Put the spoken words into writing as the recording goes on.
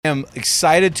I am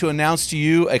excited to announce to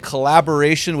you a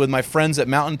collaboration with my friends at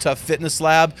Mountain Tough Fitness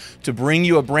Lab to bring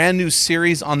you a brand new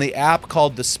series on the app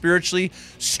called The Spiritually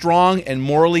Strong and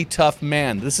Morally Tough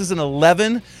Man. This is an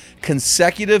 11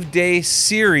 consecutive day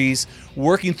series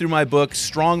working through my book,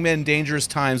 Strong Men, Dangerous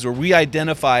Times, where we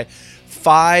identify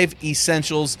 5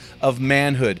 essentials of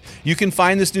manhood. You can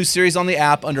find this new series on the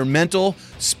app under Mental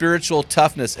Spiritual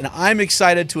Toughness, and I'm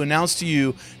excited to announce to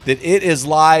you that it is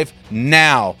live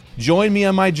now. Join me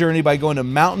on my journey by going to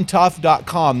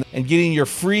mountaintough.com and getting your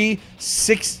free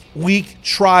 6-week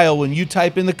trial when you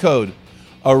type in the code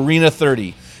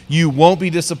ARENA30. You won't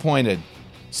be disappointed.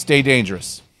 Stay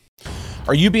dangerous.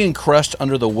 Are you being crushed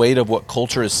under the weight of what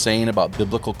culture is saying about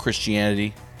biblical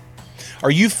Christianity?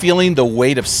 Are you feeling the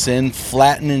weight of sin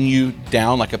flattening you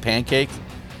down like a pancake?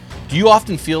 Do you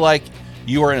often feel like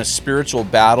you are in a spiritual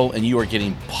battle and you are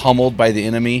getting pummeled by the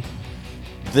enemy?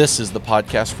 This is the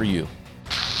podcast for you.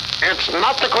 It's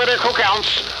not the critic who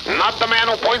counts, not the man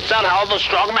who points out how the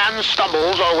strong man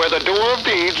stumbles or where the doer of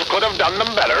deeds could have done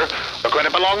them better. The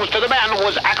credit belongs to the man who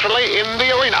is actually in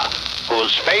the arena,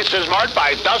 whose face is marked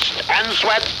by dust and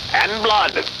sweat and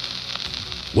blood.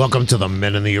 Welcome to the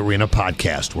Men in the Arena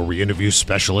podcast, where we interview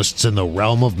specialists in the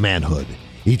realm of manhood.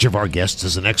 Each of our guests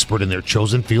is an expert in their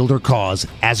chosen field or cause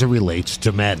as it relates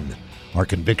to men. Our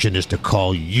conviction is to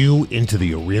call you into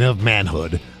the arena of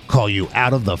manhood, call you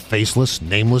out of the faceless,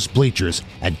 nameless bleachers,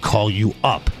 and call you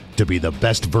up to be the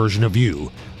best version of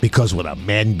you. Because when a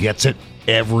man gets it,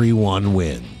 everyone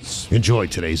wins. Enjoy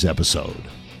today's episode.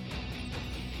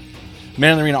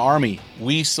 Men in the Arena Army,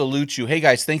 we salute you. Hey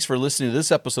guys, thanks for listening to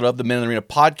this episode of the Men in the Arena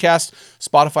podcast,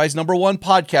 Spotify's #1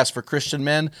 podcast for Christian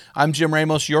men. I'm Jim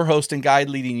Ramos, your host and guide,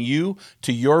 leading you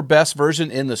to your best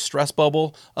version in the stress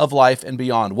bubble of life and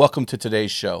beyond. Welcome to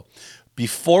today's show.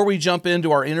 Before we jump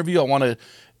into our interview, I want to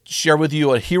share with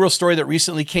you a hero story that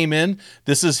recently came in.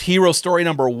 This is hero story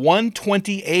number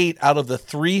 128 out of the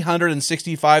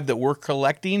 365 that we're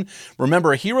collecting.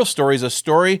 Remember, a hero story is a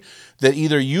story that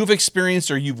either you've experienced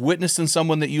or you've witnessed in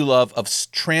someone that you love of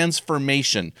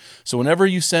transformation. So whenever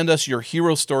you send us your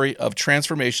hero story of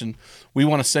transformation, we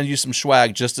want to send you some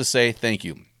swag just to say thank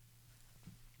you.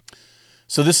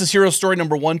 So this is hero story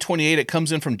number 128. It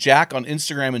comes in from Jack on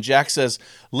Instagram, and Jack says,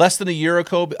 less than a year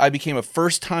ago, I became a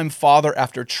first-time father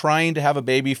after trying to have a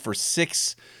baby for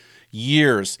 6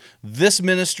 years. This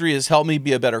ministry has helped me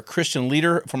be a better Christian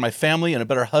leader for my family and a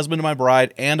better husband to my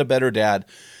bride and a better dad.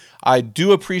 I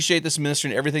do appreciate this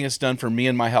ministry and everything it's done for me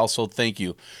and my household. Thank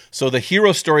you. So the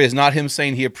hero story is not him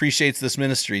saying he appreciates this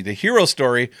ministry. The hero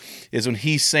story is when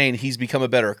he's saying he's become a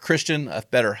better Christian, a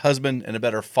better husband, and a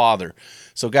better father.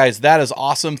 So guys, that is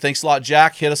awesome. Thanks a lot,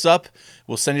 Jack. Hit us up.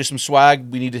 We'll send you some swag.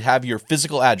 We need to have your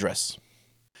physical address.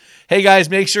 Hey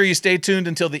guys, make sure you stay tuned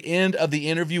until the end of the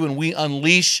interview when we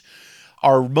unleash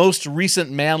our most recent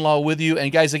man law with you.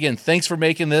 And guys, again, thanks for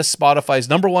making this Spotify's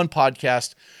 #1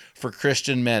 podcast for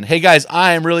Christian men. Hey guys,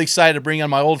 I am really excited to bring on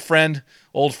my old friend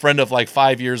of like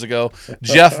 5 years ago,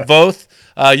 Jeff Voth.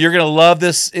 You're going to love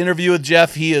this interview with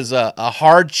Jeff. He is a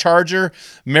hard charger,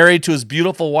 married to his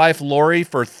beautiful wife, Lori,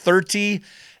 for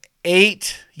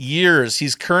 38 years.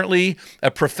 He's currently a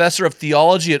professor of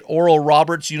theology at Oral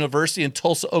Roberts University in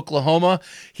Tulsa, Oklahoma.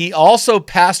 He also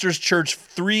pastors Church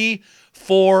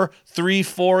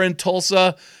 3434 in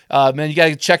Tulsa. Man, you got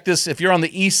to check this. If you're on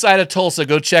the east side of Tulsa,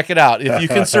 go check it out. If you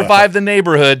can survive the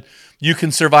neighborhood, you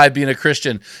can survive being a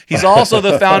Christian. He's also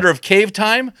the founder of Cave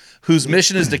Time, whose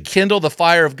mission is to kindle the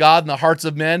fire of God in the hearts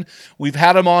of men. We've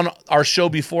had him on our show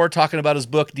before talking about his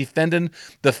book, Defending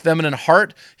the Feminine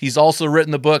Heart. He's also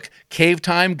written the book, Cave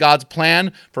Time, God's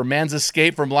Plan for Man's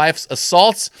Escape from Life's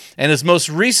Assaults, and his most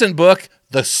recent book,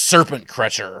 The Serpent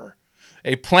Crusher.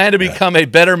 A plan to become a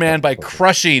better man by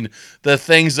crushing the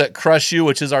things that crush you,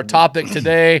 which is our topic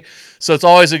today. So it's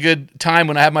always a good time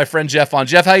when I have my friend Jeff on.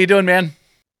 Jeff, how you doing, man?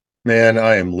 Man,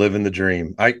 I am living the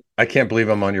dream. I can't believe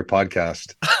I'm on your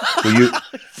podcast.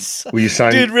 Will you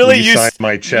sign? Dude, really? Will you sign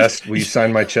my chest? Will you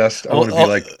sign my chest? I want to be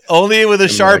like only with a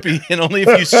Sharpie, and only if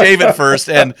you shave it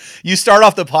first. And you start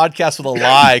off the podcast with a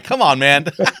lie. Come on, man.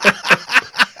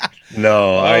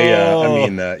 No, I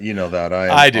mean that. You know that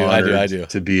I do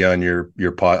to be on your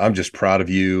pod. I'm just proud of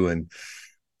you,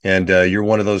 and you're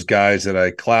one of those guys that I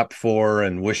clap for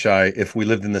and wish if we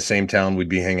lived in the same town, we'd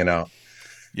be hanging out.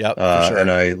 Yep, for sure.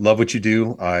 And I love what you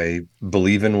do. I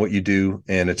believe in what you do,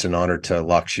 and it's an honor to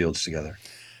lock shields together.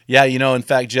 Yeah, in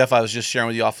fact, Jeff, I was just sharing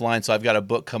with you offline. So I've got a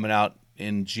book coming out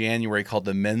in January called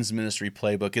The Men's Ministry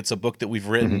Playbook. It's a book that we've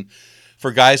written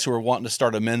for guys who are wanting to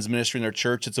start a men's ministry in their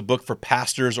church. It's a book for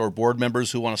pastors or board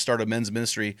members who want to start a men's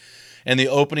ministry. And the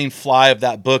opening fly of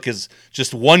that book is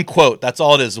just one quote. That's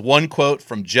all it is. One quote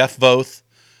from Jeff Voth,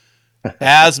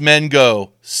 As men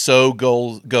go, so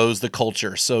goes the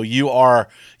culture. So you are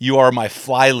my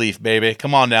flyleaf, baby.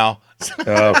 Come on now.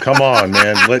 Oh, come on,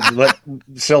 man. Let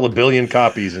sell 1 billion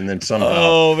copies and then somehow.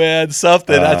 Oh man,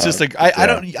 something. That's just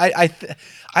Yeah.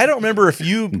 I don't remember if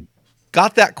you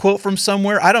got that quote from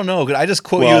somewhere. I don't know. I just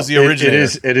quote you as Well, the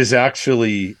originator. it is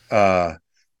actually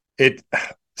it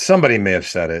somebody may have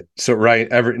said it. So right,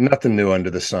 nothing new under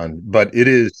the sun, but it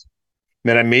is,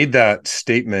 man, I made that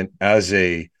statement as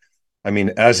a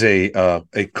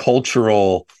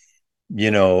cultural,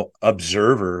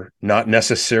 observer, not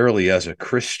necessarily as a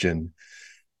Christian,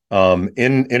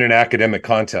 in an academic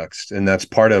context. And that's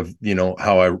part of,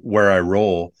 where I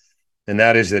roll. And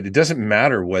that is that it doesn't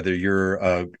matter whether you're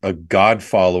a God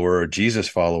follower or Jesus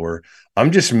follower.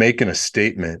 I'm just making a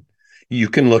statement. You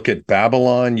can look at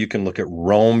Babylon, you can look at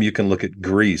Rome, you can look at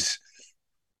Greece.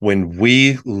 When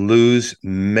we lose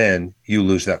men, you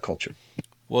lose that culture.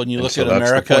 Well, and So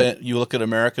that's the point. You look at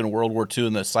America in World War II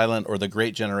and the silent or the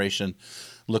Great Generation.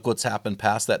 Look what's happened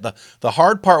past that. The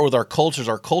hard part with our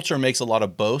culture makes a lot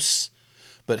of boasts,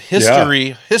 but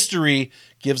Yeah, history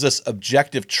gives us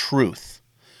objective truth.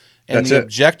 And that's the it.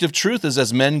 objective truth is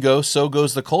as men go, so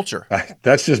goes the culture.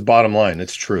 That's just bottom line.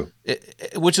 It's true.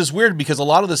 Which is weird because a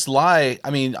lot of this lie, I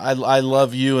mean, I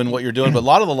love you and what you're doing, but a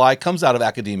lot of the lie comes out of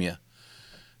academia.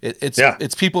 Yeah,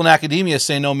 It's people in academia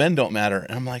saying no, men don't matter,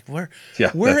 and I'm like,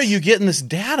 yeah. where are you getting this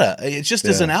data? It just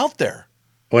isn't Yeah. out there.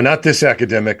 Well, not this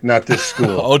academic, not this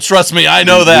school. Oh, trust me, I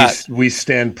know we that. we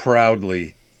stand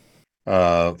proudly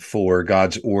for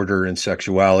God's order and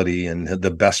sexuality, and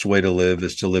the best way to live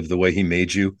is to live the way He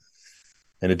made you.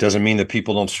 And it doesn't mean that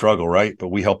people don't struggle, right? But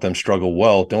we help them struggle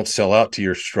well. Don't sell out to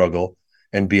your struggle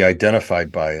and be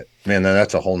identified by it. Man,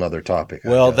 that's a whole nother topic, I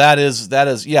Well, guess. that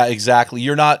is yeah, exactly.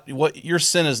 You're not what your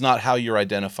sin is not how you're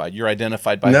identified. You're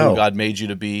identified by who No. God made you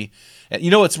to be. And you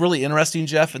know what's really interesting,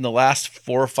 Jeff? In the last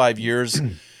 4 or 5 years,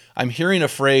 I'm hearing a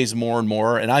phrase more and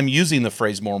more, and I'm using the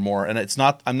phrase more and more. And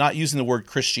I'm not using the word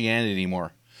Christianity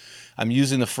anymore. I'm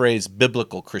using the phrase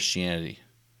biblical Christianity.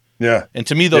 Yeah. And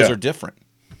to me, those Yeah. are different.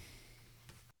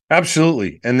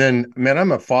 Absolutely. And then, man,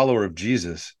 I'm a follower of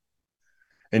Jesus.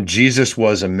 And Jesus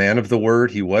was a man of the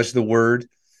word. He was the word.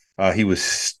 He was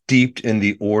steeped in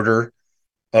the order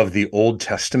of the Old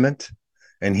Testament,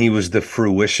 and he was the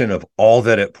fruition of all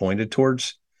that it pointed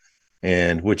towards,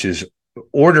 and which is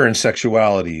order in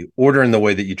sexuality, order in the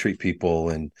way that you treat people.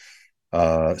 And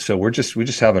so we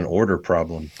just have an order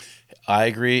problem. I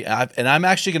agree. And I'm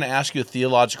actually going to ask you a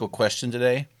theological question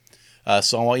today.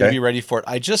 So I want you to Okay. be ready for it.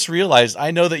 I just realized, I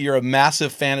know that you're a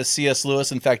massive fan of C.S.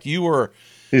 Lewis. In fact,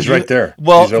 He's right there.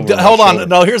 Well, He's over my hold on. shoulder.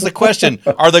 No, here's the question.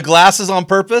 Are the glasses on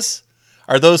purpose?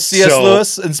 Are those C.S. So-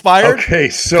 Lewis inspired? Okay,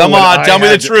 so Come when on, tell me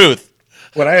the truth.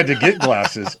 when I had to get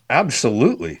glasses,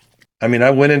 absolutely. I mean,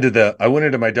 I went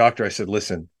into my doctor. I said,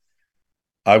 "Listen,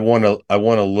 I want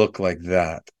to look like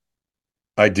that.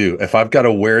 I do. If I've got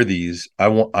to wear these,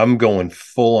 I'm going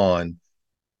full on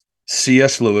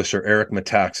C.S. Lewis or Eric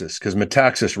Metaxas, because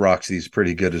Metaxas rocks these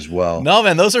pretty good as well." No,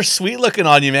 man, those are sweet looking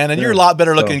on you, man. And you're a Yeah, lot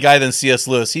better looking so- guy than C.S.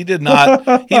 Lewis. He did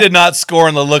not score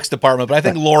in the looks department, but I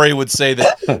think Lori would say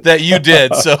that you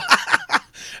did. So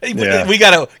Yeah. we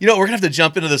gotta, we're gonna have to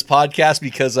jump into this podcast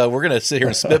because we're gonna sit here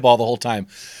and spitball the whole time.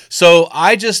 So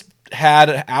I just had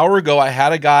an hour ago, I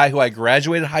had a guy who I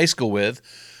graduated high school with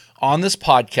on this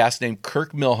podcast named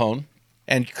Kirk Milhone.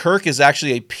 And Kirk is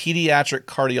actually a pediatric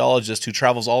cardiologist who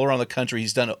travels all around the country.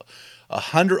 He's done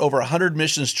over 100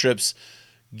 missions trips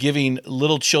giving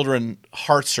little children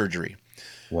heart surgery.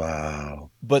 Wow.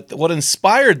 But what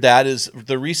inspired that is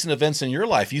the recent events in your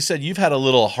life. You said you've had a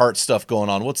little heart stuff going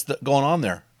on. What's going on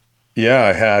there? Yeah,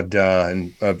 I had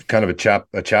kind of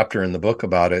a chapter in the book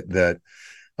about it that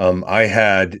I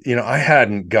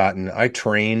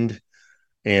trained,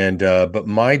 and but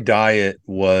my diet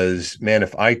was, man,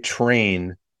 if I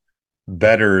train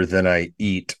better than I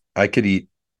eat, I could eat,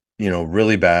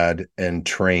 really bad and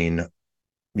train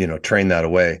that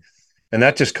away. And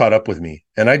that just caught up with me.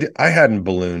 And I hadn't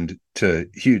ballooned to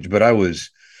huge, but I was,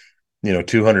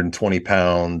 220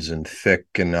 pounds and thick.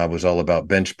 And I was all about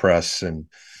bench press and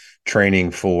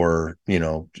training for,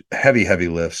 heavy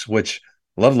lifts, which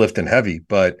I love lifting heavy,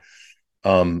 but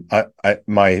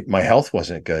my health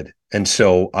wasn't good. And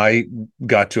so I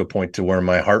got to a point to where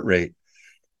my heart rate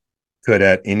could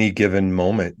at any given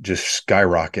moment just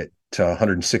skyrocket to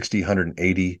 160,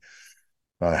 180.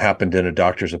 Happened in a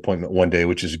doctor's appointment one day,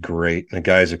 which is great. And the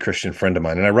guy is a Christian friend of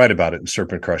mine, and I write about it in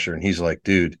Serpent Crusher. And he's like,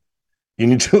 "Dude, you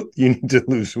need to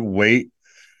lose weight.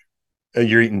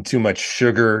 You're eating too much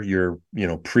sugar. You're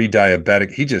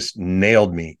pre-diabetic." He just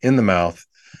nailed me in the mouth.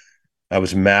 I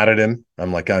was mad at him.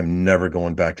 I'm like, I'm never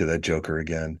going back to that joker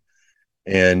again.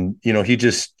 And,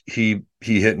 he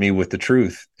hit me with the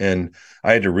truth. And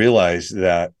I had to realize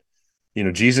that,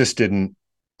 Jesus didn't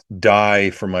die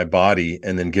for my body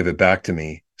and then give it back to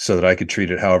me so that I could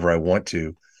treat it however I want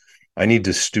to. I need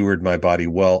to steward my body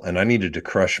well, and I needed to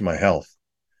crush my health.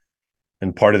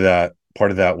 And part of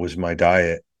that was my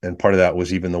diet, and part of that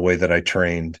was even the way that I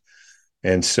trained.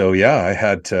 And so, yeah, I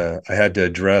had to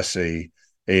address an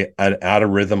out of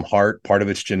rhythm heart. Part of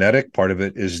it's genetic, part of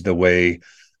it is the way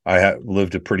I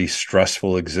lived a pretty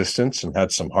stressful existence and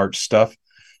had some heart stuff.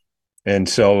 And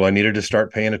so I needed to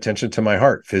start paying attention to my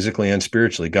heart, physically and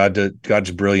spiritually.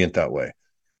 God's brilliant that way.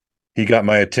 He got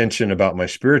my attention about my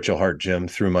spiritual heart, Jim,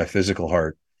 through my physical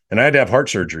heart. And I had to have heart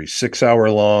surgery, 6 hour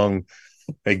long.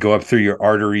 They go up through your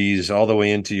arteries all the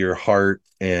way into your heart.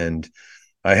 And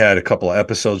I had a couple of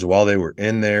episodes while they were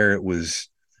in there. It was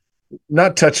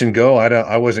not touch and go.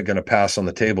 I wasn't going to pass on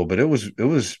the table, but it was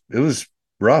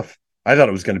rough. I thought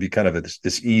it was going to be kind of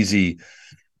this easy,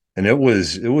 and it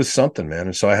was something, man.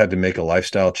 And so I had to make a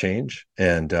lifestyle change,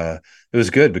 and it was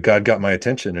good. But God got my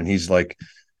attention, and He's like,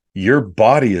 "Your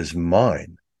body is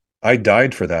mine. I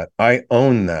died for that. I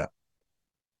own that.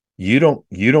 You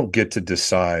don't get to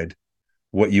decide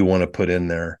what you want to put in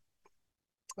there.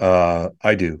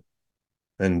 I do,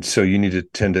 and so you need to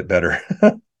tend it better."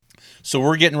 So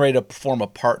we're getting ready to form a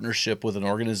partnership with an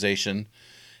organization,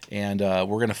 and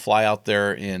we're going to fly out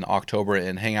there in October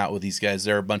and hang out with these guys.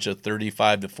 They're a bunch of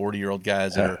 35 to 40-year-old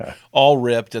guys that are all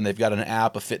ripped, and they've got an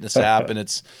app, a fitness app, and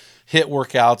it's HIIT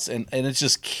workouts, and it's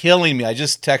just killing me. I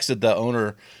just texted the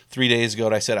owner 3 days ago,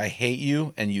 and I said, I hate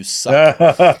you, and you suck.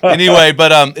 Anyway,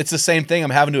 but it's the same thing. I'm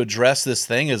having to address this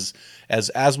thing as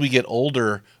we get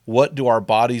older, what do our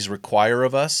bodies require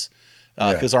of us?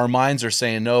 Because our minds are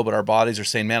saying no, but our bodies are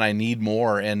saying, man, I need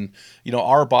more. And,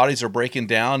 our bodies are breaking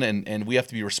down, and we have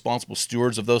to be responsible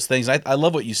stewards of those things. I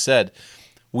love what you said.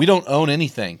 We don't own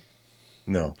anything.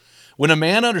 No. When a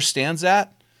man understands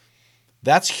that,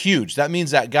 that's huge. That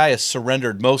means that guy has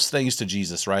surrendered most things to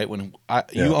Jesus, right?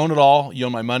 You own it all. You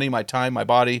own my money, my time, my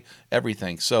body,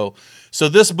 everything. So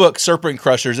this book, Serpent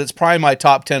Crushers, it's probably my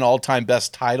top 10 all-time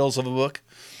best titles of a book.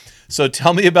 So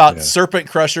tell me about Serpent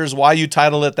Crushers, why you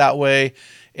titled it that way,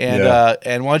 and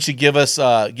why don't you give us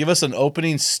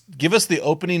the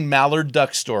opening mallard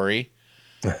duck story,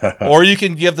 or you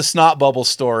can give the snot bubble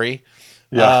story.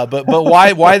 But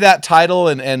why that title,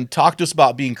 and talk to us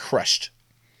about being crushed.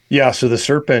 Yeah, so the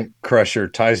serpent crusher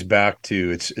ties back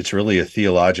to it's really a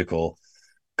theological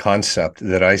concept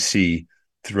that I see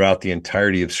throughout the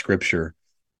entirety of Scripture.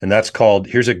 And that's called,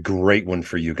 here's a great one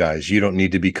for you guys. You don't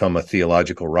need to become a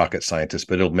theological rocket scientist,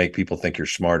 but it'll make people think you're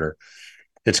smarter.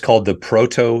 It's called the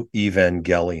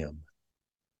proto-evangelium,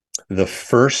 the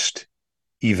first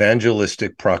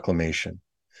evangelistic proclamation.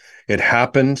 It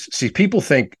happens. See, people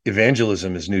think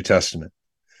evangelism is New Testament.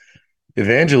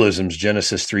 Evangelism is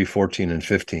Genesis 3:14 and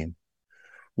 15.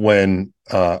 When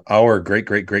our great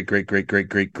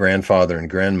grandfather and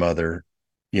grandmother,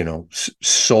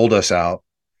 sold us out,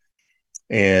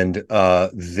 and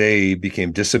they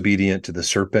became disobedient to the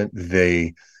serpent.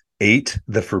 They ate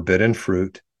the forbidden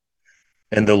fruit,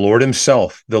 and the Lord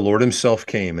himself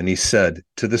came, and he said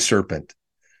to the serpent,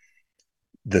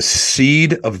 the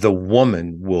seed of the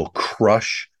woman will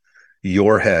crush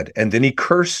your head. And then he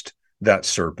cursed that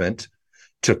serpent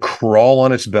to crawl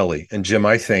on its belly. And Jim,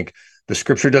 I think the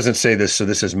Scripture doesn't say this, so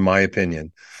this is my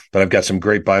opinion, but I've got some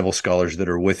great Bible scholars that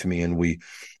are with me, and we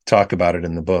talk about it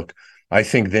in the book. I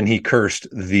think then he cursed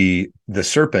the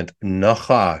serpent,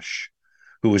 Nachash,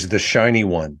 who was the shiny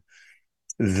one,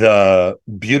 the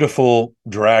beautiful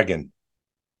dragon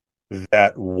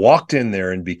that walked in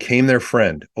there and became their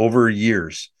friend over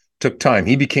years. Took time.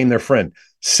 He became their friend.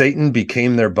 Satan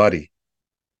became their buddy.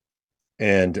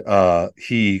 And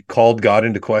he called God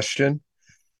into question,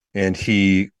 and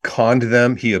he conned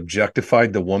them. He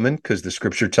objectified the woman, because the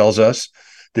Scripture tells us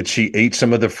that she ate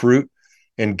some of the fruit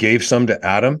and gave some to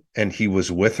Adam, and he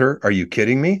was with her. Are you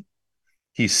kidding me?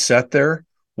 He sat there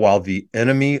while the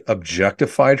enemy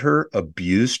objectified her,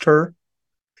 abused her.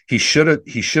 He should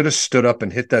have stood up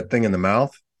and hit that thing in the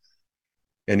mouth,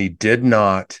 and he did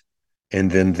not.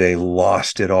 And then they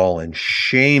lost it all, and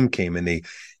shame came, and they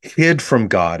hid from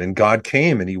God, and God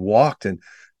came, and he walked, and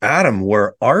Adam,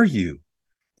 where are you?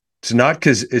 It's not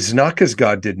because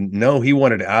God didn't know. He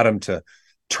wanted Adam to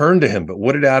turn to him. But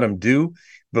what did Adam do?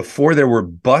 Before there were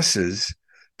buses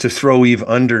to throw Eve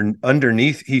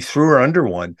underneath, he threw her under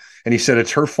one, and he said,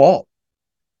 it's her fault.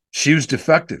 She was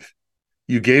defective.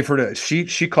 You gave her to,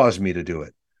 she caused me to do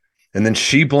it. And then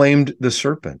she blamed the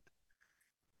serpent.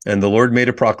 And the Lord made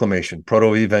a proclamation,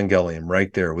 proto-evangelium,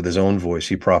 right there with his own voice.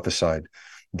 He prophesied,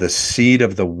 the seed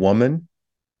of the woman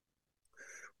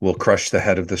will crush the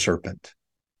head of the serpent.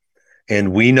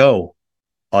 And we know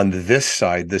on this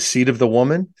side, the seed of the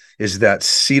woman is that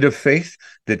seed of faith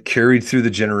that carried through the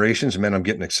generations. Man, I'm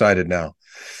getting excited now.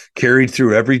 Carried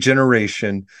through every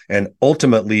generation. And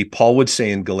ultimately, Paul would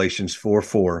say in Galatians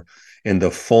 4:4, in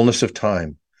the fullness of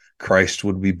time, Christ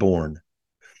would be born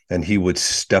and he would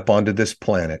step onto this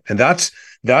planet. And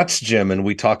that's Jim. And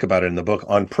we talk about it in the book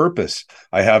on purpose.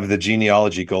 I have the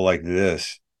genealogy go like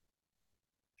this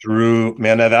through,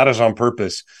 man, now that is on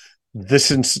purpose.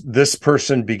 This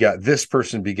person begat this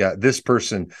person begat this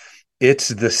person. It's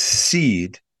the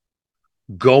seed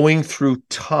going through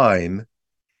time,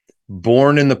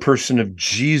 born in the person of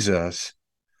Jesus,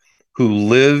 who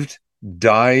lived,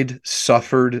 died,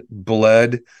 suffered,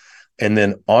 bled, and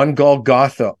then on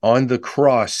Golgotha, on the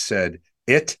cross, said,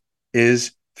 "It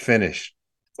is finished."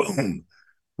 Boom.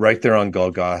 Right there on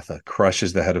Golgotha,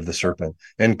 crushes the head of the serpent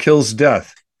and kills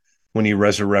death when he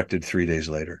resurrected 3 days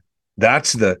later.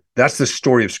 That's the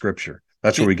story of Scripture.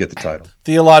 That's where we get the title.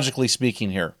 Theologically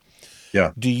speaking here.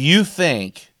 Yeah. Do you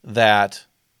think that,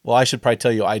 well, I should probably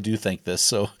tell you I do think this,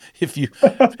 so if you,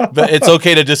 but it's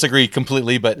okay to disagree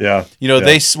completely, but Yeah.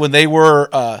 when they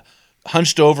were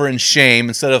hunched over in shame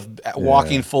instead of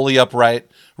walking fully upright,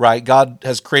 right? God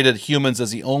has created humans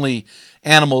as the only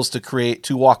animals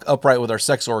to walk upright with our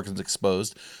sex organs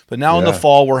exposed. But now in the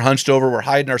fall, we're hunched over, we're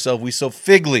hiding ourselves, we sew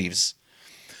fig leaves.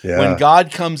 Yeah. When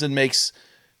God comes and makes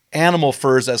animal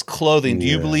furs as clothing, do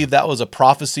you believe that was a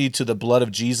prophecy to the blood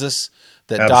of Jesus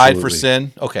that died for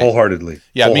sin? Okay. Wholeheartedly.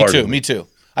 Yeah, me too.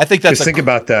 I think that's think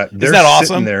about that. They're that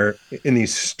sitting awesome? there in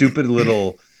these stupid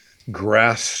little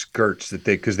grass skirts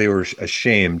because they were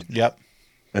ashamed. Yep.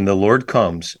 And the Lord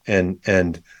comes and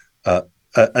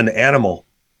an animal,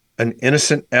 an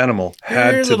innocent animal,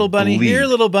 had Here, to little bunny. bleed. Here,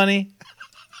 little bunny.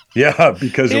 Yeah,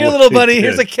 because Here, of what little they bunny. did.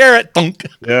 Here's a carrot. Thunk.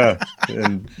 Yeah,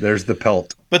 and there's the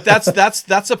pelt. But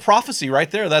that's a prophecy right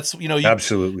there. That's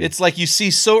Absolutely. It's like you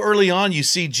see so early on, you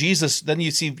see Jesus, then you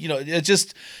see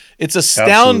it's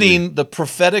astounding. Absolutely. The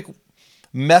prophetic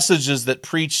messages that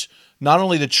preach not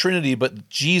only the Trinity but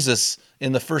Jesus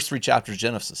in the first 3 chapters of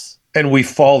Genesis. And we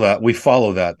follow that. We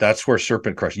follow that. That's where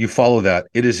Serpent Crush. You follow that.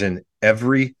 It is in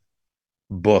every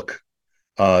book.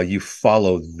 You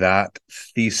follow that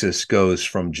thesis goes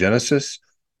from Genesis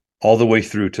all the way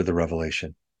through to the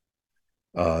Revelation.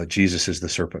 Jesus is the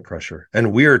serpent crusher,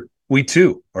 and we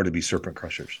too are to be serpent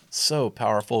crushers. So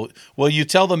powerful. Well, you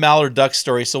tell the mallard duck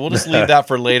story, so we'll just leave that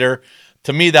for later.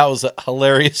 To me, that was a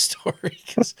hilarious story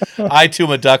because I too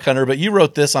am a duck hunter. But you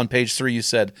wrote this on page 3. You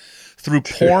said, through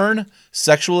porn,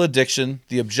 sexual addiction,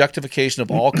 the objectification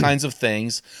of all kinds of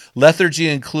things, lethargy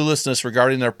and cluelessness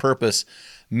regarding their purpose,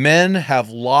 men have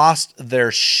lost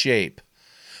their shape.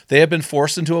 They have been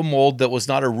forced into a mold that was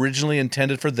not originally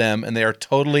intended for them, and they are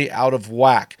totally out of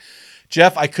whack.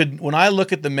 Jeff, when I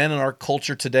look at the men in our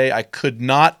culture today, I could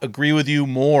not agree with you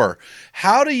more.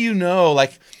 How do you know,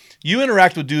 like, you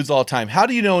interact with dudes all the time. How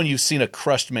do you know when you've seen a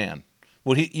crushed man?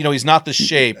 Well, he's not the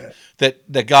shape that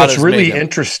God has It's really made him.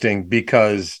 interesting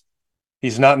because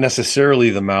he's not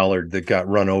necessarily the mallard that got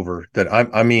run over.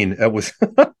 I mean, it was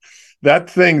that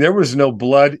thing. There was no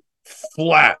blood,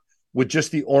 flat with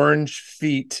just the orange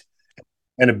feet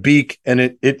and a beak, and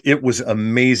it was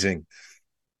amazing.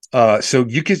 So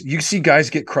you see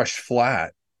guys get crushed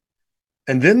flat,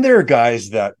 and then there are guys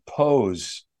that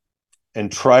pose and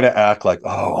try to act like,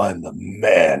 "Oh, I'm the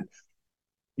man."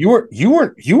 You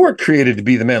weren't created to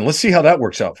be the man. Let's see how that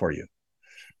works out for you.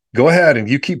 Go ahead and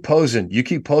you keep posing,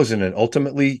 and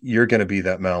ultimately you're going to be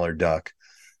that mallard duck.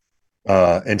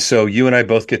 And so you and I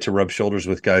both get to rub shoulders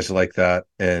with guys like that.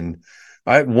 And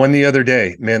I won the other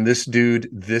day, man, this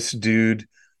dude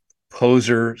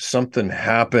poser, something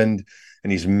happened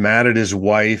and he's mad at his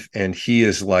wife and he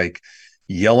is like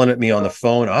yelling at me on the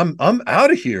phone. I'm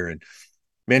out of here. And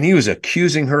man, he was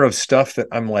accusing her of stuff that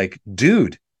I'm like,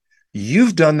 dude,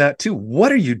 you've done that too.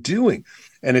 What are you doing?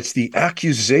 And it's the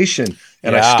accusation.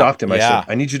 And I stopped him. I said,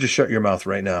 I need you to shut your mouth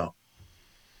right now.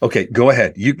 Okay, go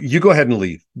ahead. You go ahead and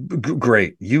leave.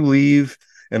 Great. You leave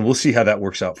and we'll see how that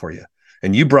works out for you.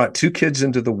 And you brought 2 kids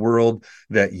into the world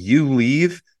that you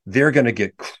leave, they're going to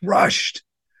get crushed.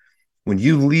 When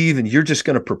you leave and you're just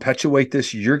going to perpetuate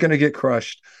this, you're going to get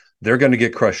crushed. They're going to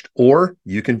get crushed. Or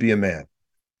you can be a man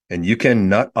and you can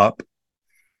nut up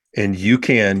and you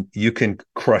can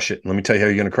crush it. Let me tell you how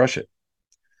you're going to crush it.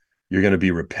 You're going to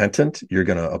be repentant. You're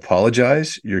going to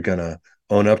apologize. You're going to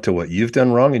own up to what you've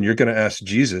done wrong. And you're going to ask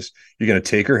Jesus, you're going to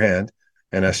take her hand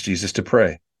and ask Jesus to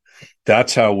pray.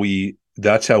 That's how we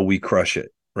crush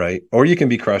it. Right. Or you can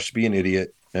be crushed, be an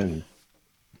idiot and,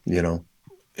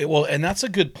 Well, and that's a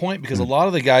good point, because a lot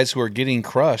of the guys who are getting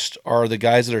crushed are the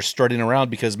guys that are strutting around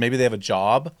because maybe they have a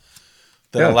job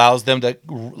that allows them to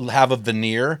have a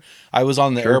veneer. I was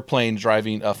on the airplane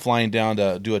flying down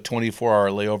to do a 24-hour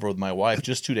layover with my wife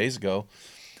just 2 days ago,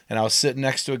 and I was sitting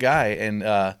next to a guy,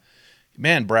 and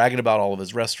man, bragging about all of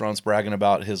his restaurants, bragging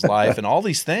about his life and all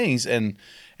these things, and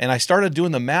I started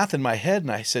doing the math in my head,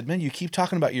 and I said, man, you keep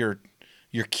talking about your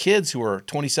kids who are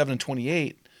 27 and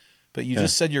 28. But you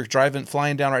just said you're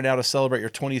flying down right now to celebrate your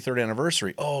 23rd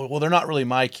anniversary. Oh, well, they're not really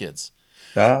my kids.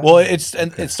 Well, it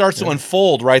starts to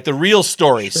unfold, right? The real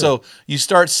story. Sure. So you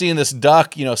start seeing this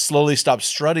duck, slowly stop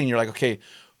strutting. You're like, okay,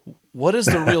 what is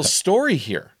the real story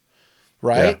here,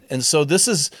 right? Yeah. And so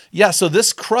so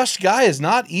this crushed guy is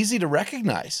not easy to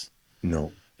recognize.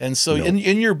 No. And so in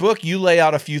your book, you lay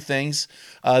out a few things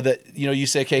that, you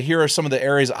say, okay, here are some of the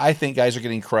areas I think guys are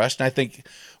getting crushed. And I think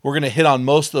we're going to hit on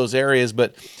most of those areas.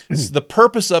 But the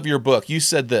purpose of your book, you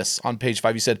said this on page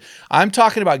 5. You said, I'm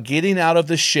talking about getting out of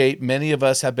the shape many of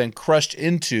us have been crushed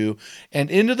into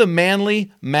and into the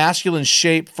manly, masculine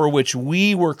shape for which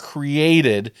we were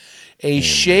created, a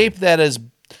shape that is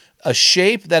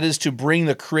to bring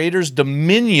the Creator's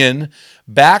dominion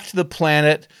back to the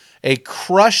planet. A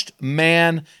crushed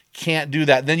man can't do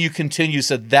that. Then you continue,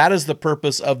 said that is the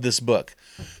purpose of this book.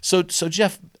 So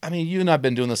Jeff, I mean, you and I have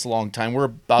been doing this a long time. We're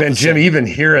about Man, Jim, even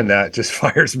hearing that just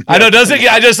fires me. I know, doesn't it?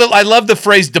 I love the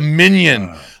phrase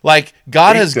dominion. Like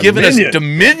God has given us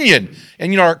dominion.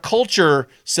 And our culture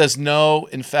says no.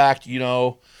 In fact,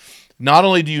 not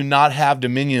only do you not have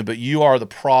dominion, but you are the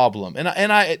problem. And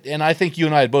I think you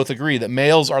and I both agree that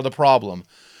males are the problem,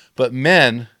 but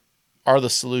men are the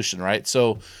solution, right?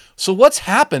 So what's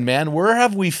happened, man? Where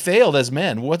have we failed as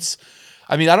men?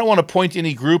 I don't want to point to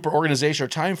any group or organization or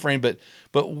time frame, but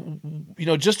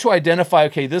just to identify,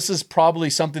 okay, this is probably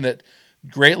something that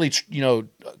greatly,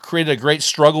 created a great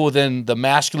struggle within the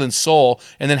masculine soul.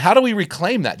 And then how do we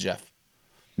reclaim that, Jeff?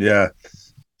 Yeah.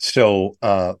 So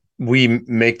we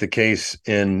make the case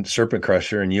in Serpent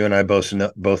Crusher, and you and I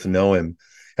both know him.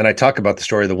 And I talk about the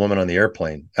story of the woman on the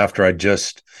airplane after I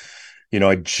just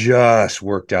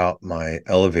worked out my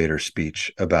elevator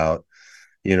speech about,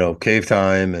 cave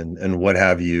time and what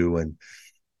have you.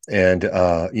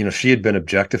 And she had been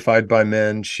objectified by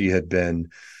men. She had been,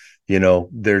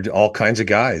 there're all kinds of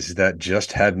guys that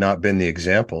just had not been the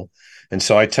example. And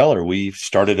so I tell her, we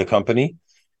started a company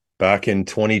back in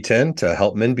 2010 to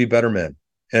help men be better men.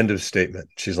 End of statement.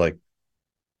 She's like,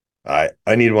 I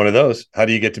need one of those. How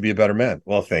do you get to be a better man?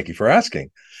 Well, thank you for asking.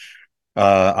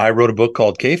 I wrote a book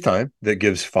called Cave Time that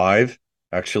gives 5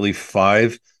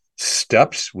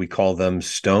 steps. We call them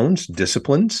stones,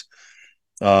 disciplines,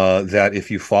 that if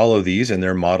you follow these and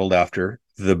they're modeled after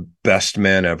the best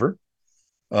man ever,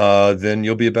 then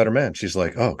you'll be a better man. She's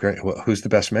like, oh, great. Well, who's the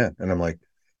best man? And I'm like,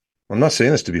 I'm not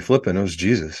saying this to be flippant. It was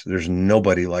Jesus. There's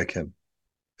nobody like him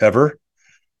ever.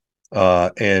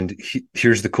 And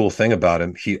here's the cool thing about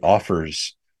him. He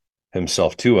offers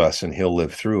himself to us and he'll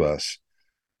live through us.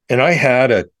 And I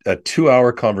had a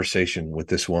 2-hour conversation with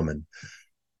this woman,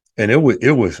 and it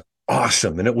was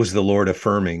awesome. And it was the Lord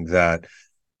affirming that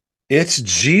it's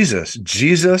Jesus.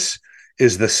 Jesus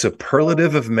is the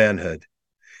superlative of manhood.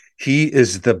 He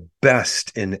is the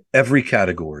best in every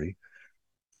category.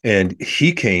 And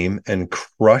he came and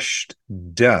crushed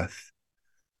death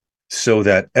so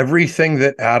that everything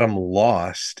that Adam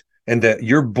lost and that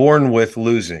you're born with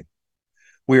losing,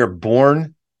 we are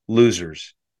born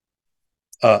losers.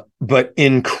 But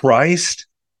in Christ,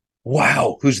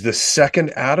 wow, who's the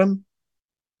second Adam,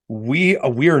 we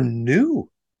are new.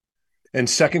 And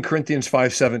 2 Corinthians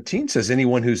 5:17 says,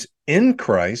 anyone who's in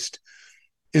Christ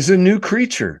is a new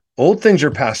creature. Old things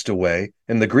are passed away.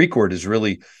 And the Greek word is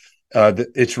really,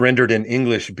 it's rendered in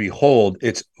English, behold,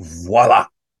 it's voila.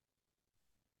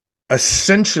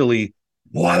 Essentially,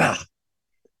 voila.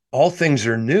 All things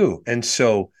are new. And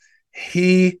so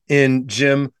he in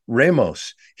Jim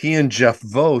Ramos, he and Jeff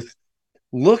Voth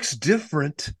looks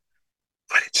different,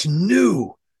 but it's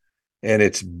new and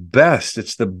it's best.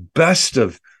 It's the best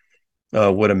of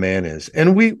what a man is.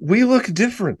 And we look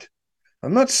different.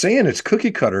 I'm not saying it's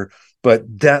cookie cutter, but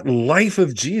that life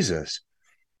of Jesus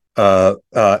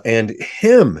and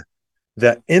him,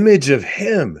 that image of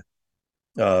him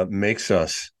makes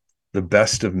us the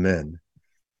best of men.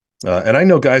 And I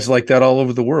know guys like that all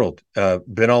over the world,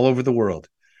 been all over the world,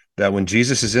 that when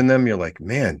Jesus is in them, you're like,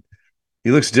 man,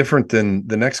 he looks different than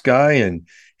the next guy. And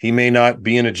he may not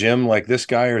be in a gym like this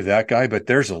guy or that guy, but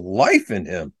there's a life in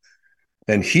him.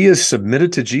 And he is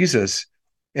submitted to Jesus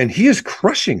and he is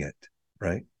crushing it,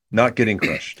 right? Not getting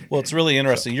crushed. Well, it's really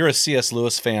interesting. You're a C.S.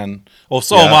 Lewis fan. Well,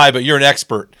 so am I, but you're an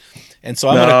expert. And so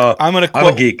I'm No, gonna I'm a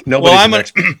quote. geek. Well, Nobody's an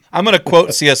expert. I'm gonna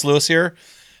quote C.S. Lewis here,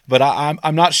 but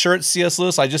I'm not sure it's C.S.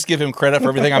 Lewis. I just give him credit for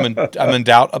everything I'm in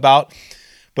doubt about.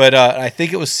 But I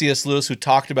think it was C.S. Lewis who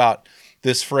talked about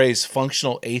this phrase,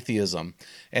 functional atheism.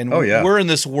 And Oh, yeah. we're in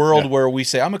this world Yeah. where we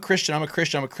say, I'm a Christian, I'm a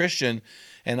Christian, I'm a Christian.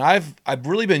 And I've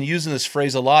really been using this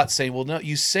phrase a lot, saying, well, no,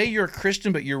 you say you're a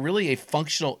Christian, but you're really a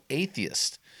functional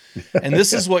atheist. And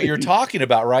this is what you're talking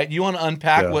about, right? You want to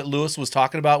unpack Yeah. what Lewis was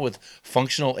talking about with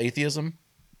functional atheism?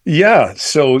 Yeah.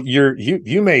 So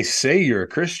you may say you're a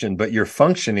Christian, but you're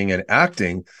functioning and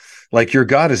acting like your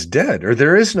God is dead or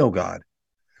there is no God.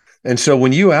 And so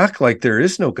when you act like there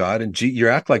is no God and you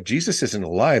act like Jesus isn't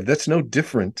alive, that's no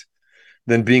different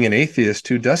than being an atheist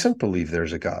who doesn't believe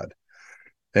there's a God.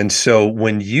 And so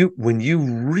when you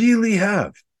really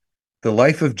have the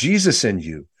life of Jesus in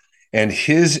you and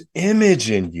his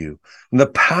image in you and the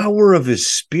power of his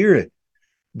spirit,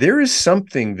 there is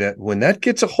something that when that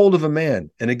gets a hold of a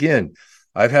man, and again,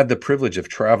 I've had the privilege of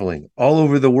traveling all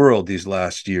over the world these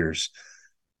last years.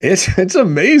 It's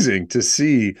amazing to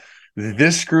see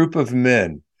this group of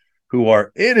men who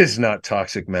are, it is not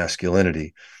toxic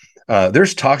masculinity.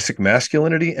 There's toxic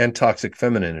masculinity and toxic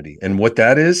femininity. And what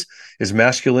that is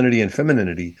masculinity and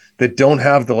femininity that don't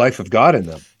have the life of God in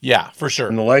them Yeah, for sure.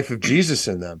 and the life of Jesus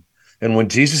in them. And when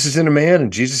Jesus is in a man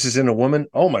and Jesus is in a woman,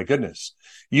 oh my goodness,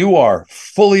 you are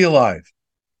fully alive.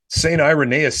 Saint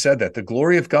Irenaeus said that the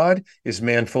glory of God is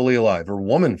man fully alive or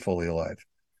woman fully alive.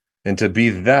 And to be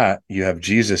that, you have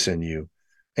Jesus in you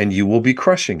and you will be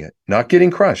crushing it, not getting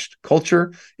crushed.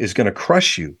 Culture is going to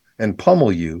crush you and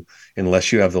pummel you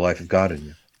unless you have the life of God in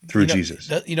you through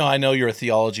Jesus. I know you're a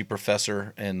theology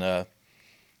professor, and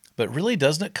but really,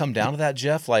 doesn't it come down to that,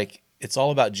 Jeff? Like, it's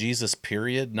all about Jesus,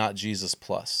 period, not Jesus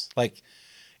plus. Like,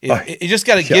 you just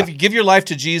got to give your life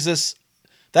to Jesus.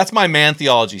 That's my man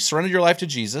theology. Surrender your life to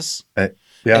Jesus,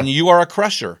 and you are a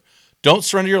crusher. Don't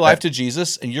surrender your life to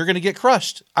Jesus, and you're going to get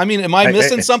crushed. I mean, am I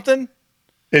missing something?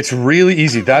 It's really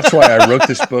easy. That's why I wrote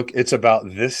this book. It's about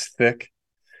this thick.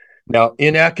 Now,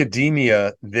 in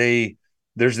academia,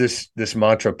 there's this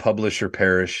mantra, publish or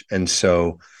perish. And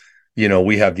so,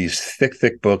 we have these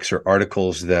thick books or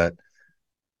articles that,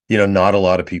 not a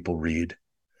lot of people read.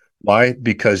 Why?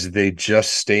 Because they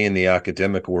just stay in the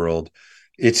academic world.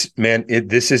 This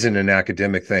isn't an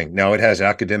academic thing. Now, it has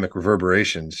academic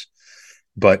reverberations,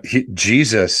 but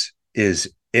Jesus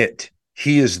is it.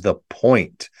 He is the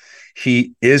point.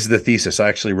 He is the thesis. I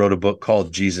actually wrote a book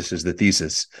called Jesus is the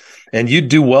Thesis, and you'd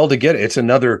do well to get it. It's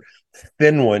another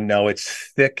thin one. Now it's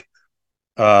thick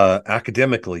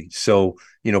academically. So,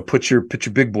 put your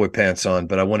big boy pants on,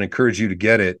 but I want to encourage you to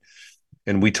get it.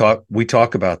 And we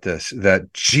talk about this,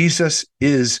 that Jesus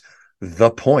is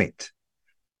the point.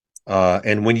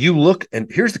 And when you look, and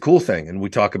here's the cool thing, and we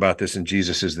talk about this in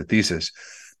Jesus is the Thesis.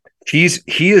 He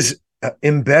is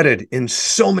embedded in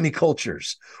so many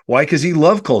cultures. Why? Because he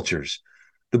loved cultures.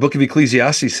 The book of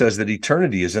Ecclesiastes says that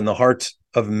eternity is in the hearts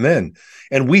of men.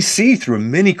 And we see through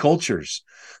many cultures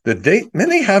that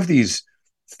they have these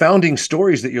founding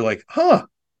stories that you're like,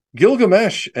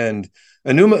 Gilgamesh and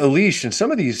Enuma Elish, and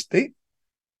some of these, they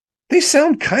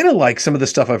sound kind of like some of the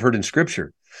stuff I've heard in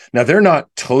scripture. Now, they're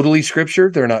not totally scripture.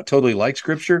 They're not totally like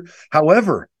scripture.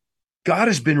 However, God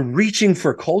has been reaching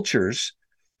for cultures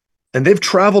and they've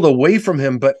traveled away from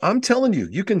him. But I'm telling you,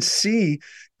 you can see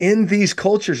in these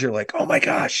cultures, you're like, oh my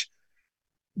gosh,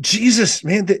 Jesus,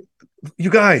 man, you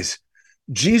guys,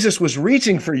 Jesus was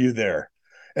reaching for you there.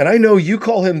 And I know you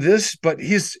call him this, but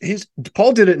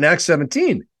Paul did it in Acts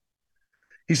 17.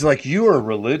 He's like, you are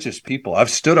religious people. I've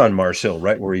stood on Mars Hill,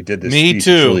 right where he did this. Me speech.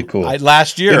 too. It's really cool.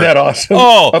 Last year. Isn't that awesome?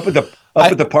 Oh,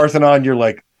 up at the Parthenon, you're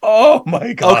like, oh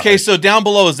my God. Okay, so down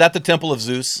below, is that the Temple of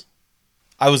Zeus?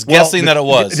 I was guessing that it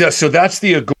was. Yeah, so that's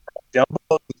the Agora, down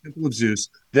below the Temple of Zeus.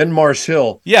 Then Mars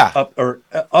Hill. Yeah.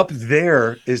 Up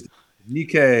there is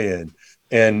Nike and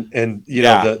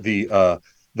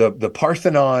the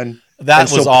Parthenon.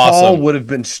 That was awesome. Paul would have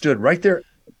been stood right there at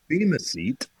the Bema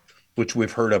seat, which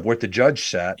we've heard of, where the judge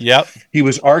sat. Yep. He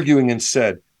was arguing and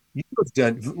said, "You have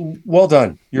done well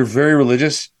done. You're very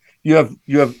religious. You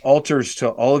have altars to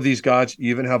all of these gods.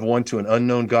 You even have one to an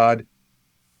unknown God.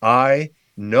 I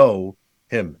know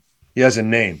him. He has a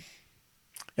name."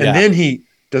 And then he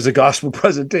does a gospel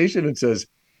presentation and says,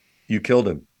 "You killed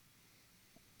him."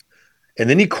 And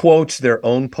then he quotes their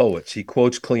own poets. He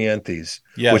quotes Cleanthes,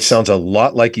 which sounds a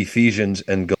lot like Ephesians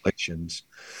and Galatians,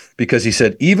 because he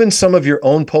said, even some of your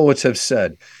own poets have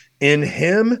said, in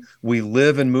him we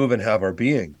live and move and have our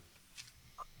being.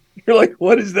 You're like,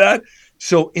 what is that?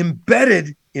 So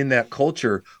embedded in that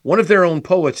culture, one of their own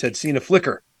poets had seen a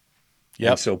flicker. Yep.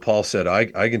 And so Paul said,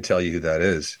 I can tell you who that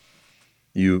is.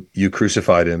 You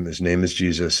crucified him. His name is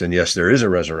Jesus. And yes, there is a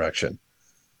resurrection.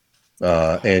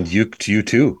 And you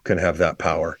too can have that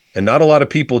power. And not a lot of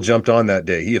people jumped on that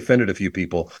day. He offended a few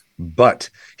people, but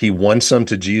he won some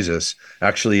to Jesus.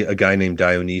 Actually, a guy named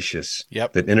Dionysius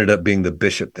Yep. that ended up being the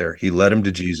bishop there. He led him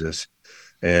to Jesus.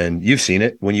 And you've seen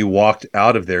it. When you walked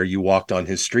out of there, you walked on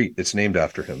his street. It's named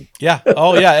after him. Yeah.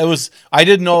 Oh, yeah. It was. I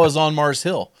didn't know it was on Mars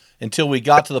Hill until we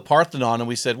got to the Parthenon, and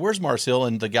we said, "Where's Mars Hill?"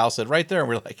 And the gal said, "Right there." And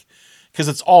we're like, because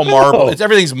it's all marble. Oh. It's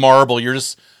everything's marble. You're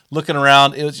just looking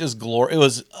around. It was just glory. It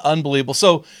was unbelievable.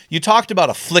 So you talked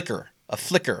about a flicker.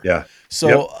 Yeah. So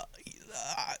Yep.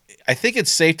 I think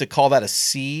it's safe to call that a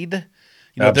seed.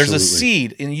 You know, there's a Absolutely.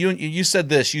 seed, and you said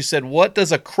this. You said, "What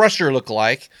does a crusher look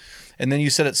like?" And then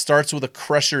you said it starts with a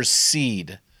crusher's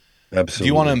seed. Absolutely. Do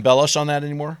you want to embellish on that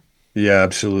anymore? Yeah,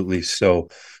 absolutely. So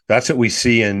that's what we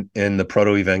see in the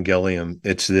proto-evangelium.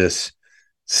 It's this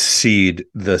seed.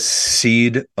 The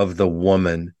seed of the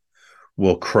woman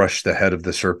will crush the head of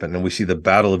the serpent. And we see the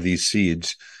battle of these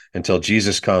seeds until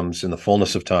Jesus comes in the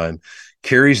fullness of time,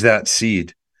 carries that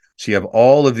seed. So you have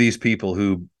all of these people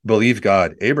who believe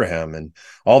God, Abraham, and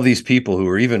all these people who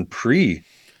are even pre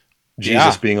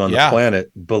Jesus being on the planet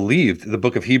believed. The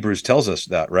book of Hebrews tells us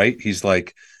that, right? He's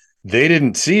like, they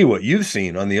didn't see what you've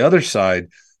seen on the other side,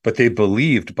 but they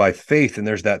believed by faith. And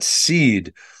there's that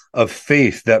seed of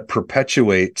faith that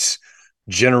perpetuates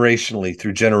generationally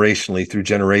through generationally through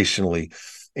generationally.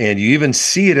 And you even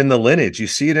see it in the lineage. You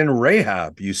see it in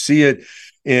Rahab. You see it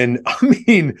in, I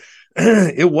mean,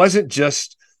 it wasn't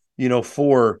just,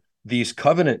 for these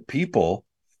covenant people.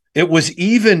 It was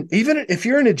even if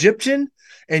you're an Egyptian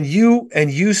and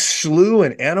you slew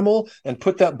an animal and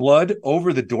put that blood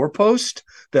over the doorpost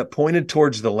that pointed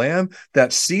towards the lamb,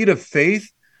 that seed of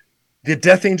faith, the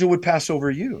death angel would pass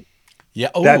over you. Yeah.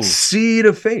 Oh, that seed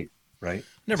of faith, right?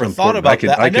 Never thought about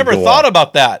that. I never thought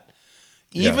about that.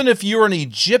 Even if you're an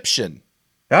Egyptian.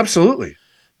 Absolutely.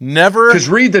 Never. Because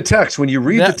read the text. When you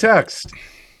read the text,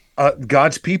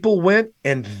 God's people went,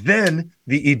 and then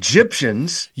the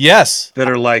Egyptians, yes, that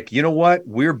are like, you know what?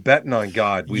 We're betting on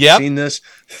God. We've seen this.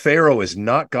 Pharaoh is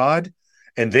not God,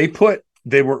 and they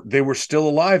were still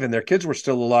alive, and their kids were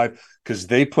still alive because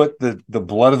they put the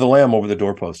blood of the lamb over the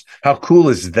doorpost. How cool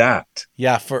is that?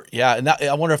 Yeah, and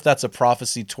I wonder if that's a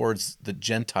prophecy towards the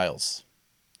Gentiles.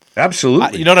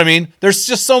 Absolutely. You know what I mean? There's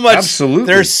just so much. Absolutely.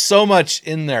 There's so much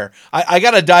in there. I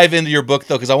got to dive into your book,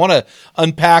 though, because I want to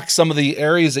unpack some of the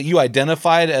areas that you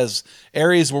identified as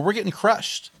areas where we're getting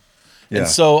crushed. Yeah. And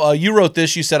so you wrote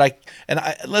this. You said, we're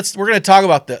going to talk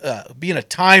about the being a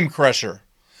time crusher.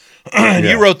 And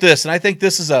you wrote this, and I think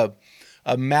this is a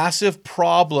massive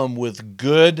problem with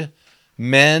good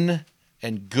men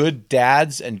and good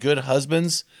dads and good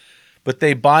husbands, but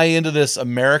they buy into this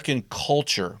American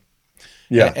culture.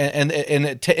 Yeah. And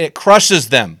it crushes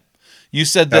them. You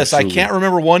said this, absolutely. I can't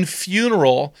remember one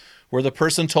funeral where the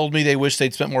person told me they wish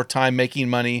they'd spent more time making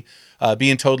money,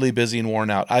 being totally busy and worn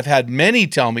out. I've had many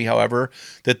tell me, however,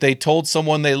 that they told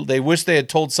someone they wish they had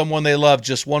told someone they loved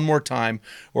just one more time,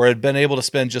 or had been able to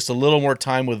spend just a little more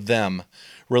time with them.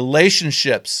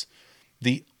 Relationships,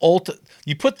 you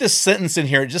put this sentence in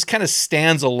here, it just kind of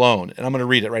stands alone, and I'm going to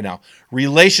read it right now.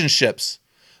 Relationships,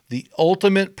 the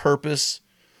ultimate purpose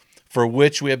for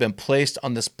which we have been placed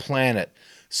on this planet.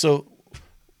 So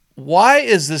why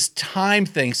is this time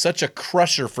thing such a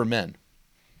crusher for men?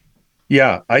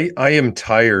 Yeah, I am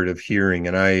tired of hearing,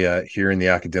 and I here in the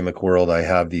academic world, I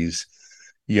have these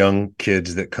young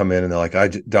kids that come in and they're like,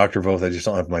 Dr. Voth, I just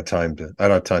don't have I don't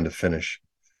have time to finish,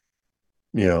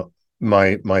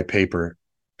 my paper.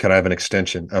 Can I have an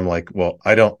extension? I'm like, well,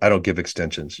 I don't give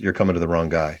extensions. You're coming to the wrong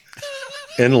guy.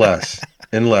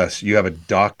 Unless you have a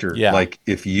doctor, like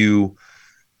if you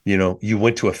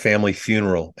went to a family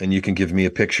funeral and you can give me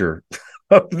a picture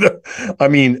of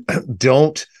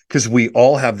because we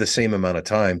all have the same amount of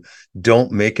time.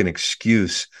 Don't make an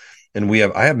excuse. And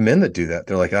I have men that do that.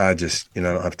 They're like, I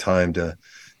don't have time to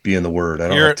be in the word. I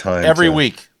don't have time every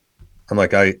week. I'm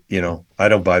like, I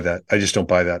don't buy that. I just don't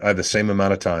buy that. I have the same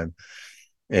amount of time.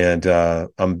 And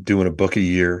I'm doing a book a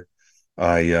year.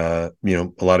 A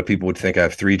lot of people would think I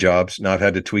have 3 jobs. Now I've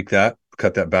had to tweak that,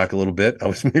 cut that back a little bit. I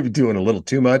was maybe doing a little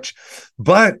too much,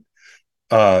 but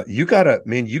you gotta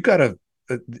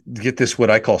get this, what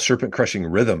I call serpent crushing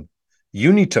rhythm.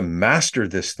 You need to master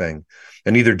this thing.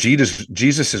 And either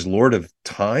Jesus is Lord of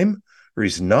time or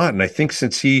he's not. And I think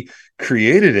since he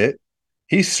created it,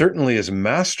 he certainly is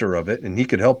master of it, and he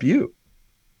could help you.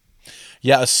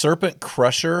 Yeah. A serpent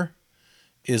crusher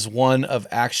is one of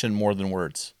action more than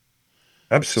words.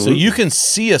 Absolutely. So you can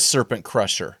see a serpent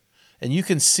crusher, and you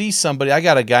can see somebody. I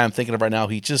got a guy I'm thinking of right now.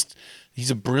 He he's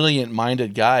a brilliant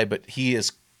minded guy, but he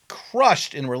is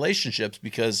crushed in relationships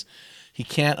because he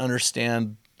can't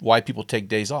understand why people take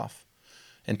days off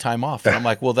and time off. And I'm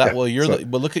like, well, Yeah.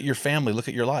 but look at your family, look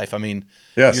at your life. I mean,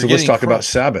 Yeah. you're So let's getting talk about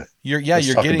crushed. Sabbath. You're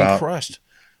Let's talk getting about crushed.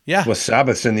 Yeah. well,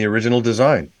 Sabbath's in the original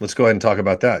design. Let's go ahead and talk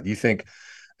about that. You think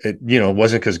it,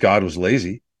 wasn't because God was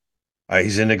lazy.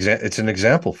 It's an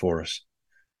example for us.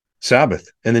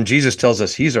 Sabbath. And then Jesus tells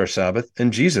us he's our Sabbath.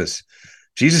 And Jesus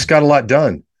got a lot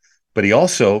done, but he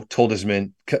also told his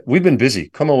men, we've been busy.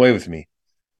 Come away with me.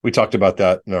 We talked about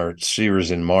that in our series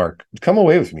in Mark. Come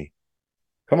away with me.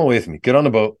 Come away with me. Get on the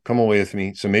boat. Come away with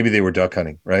me. So maybe they were duck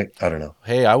hunting, right? I don't know.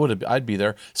 Hey, I'd be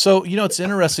there. So, it's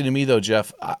interesting to me though,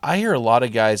 Jeff. I hear a lot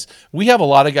of guys, we have a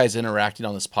lot of guys interacting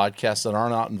on this podcast that are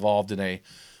not involved in a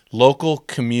local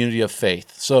community of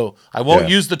faith. So I won't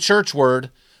use the church word,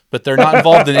 but they're not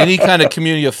involved in any kind of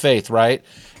community of faith, right?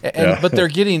 But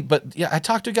I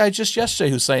talked to a guy just yesterday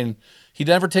who's saying he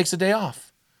never takes a day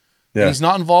off. Yeah. He's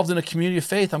not involved in a community of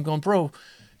faith. I'm going, bro,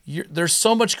 there's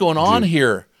so much going on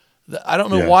here. I don't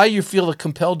know why you feel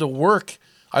compelled to work.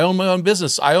 I own my own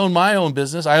business. I own my own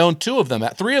business. I own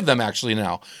three of them actually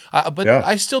now. But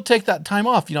I still take that time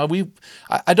off.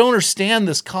 I don't understand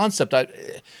this concept.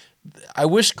 I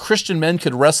wish Christian men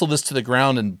could wrestle this to the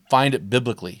ground and find it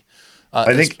biblically.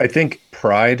 I think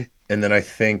pride, and then I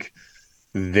think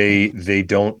they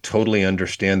don't totally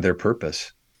understand their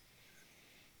purpose.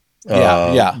 You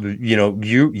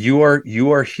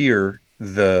are here.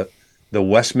 The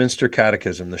Westminster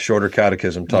Catechism, the Shorter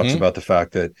Catechism, talks about the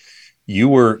fact that you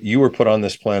were put on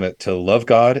this planet to love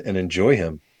God and enjoy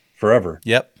Him forever.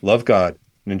 Yep, love God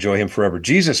and enjoy Him forever.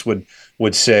 Jesus would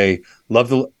say, "Love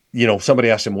the." Somebody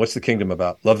asked him, "What's the kingdom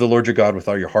about?" Love the Lord your God with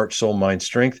all your heart, soul, mind,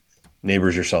 strength.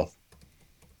 Neighbors yourself.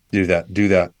 Do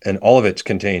that, and all of it's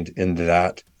contained in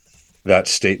that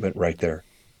statement right there.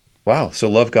 Wow. So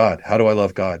love God. How do I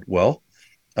love God? Well,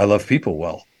 I love people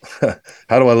well.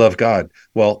 How do I love God?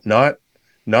 Well,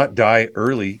 not die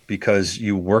early because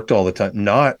you worked all the time.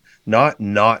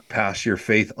 Not pass your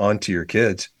faith on to your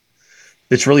kids.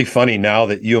 It's really funny now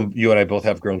that you and I both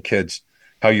have grown kids,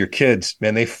 how your kids,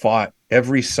 man, they fought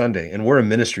every Sunday, and we're a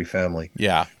ministry family.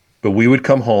 Yeah. But we would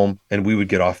come home and we would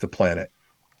get off the planet.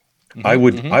 I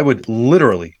would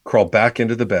literally crawl back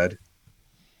into the bed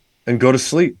and go to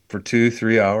sleep for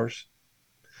 2-3 hours.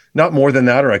 Not more than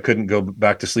that, or I couldn't go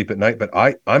back to sleep at night. But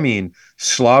I mean,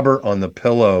 slobber on the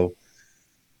pillow.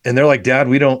 And they're like, "Dad,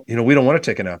 we don't want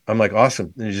to take a nap." I'm like,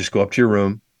 "Awesome." And you just go up to your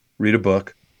room, read a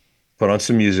book, put on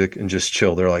some music, and just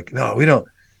chill. They're like, "No, we don't.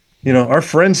 Our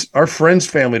friends'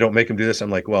 family don't make them do this."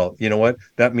 I'm like, "Well, you know what?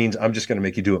 That means I'm just going to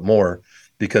make you do it more,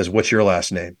 because what's your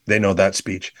last name?" They know that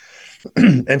speech.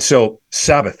 And so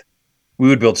Sabbath, we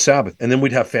would build Sabbath, and then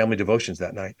we'd have family devotions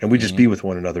that night, and we'd just be with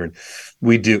one another. And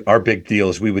our big deal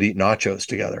is we would eat nachos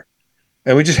together,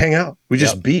 and we just hang out. We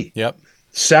just be. Yep.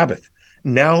 Sabbath.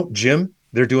 Now, Jim,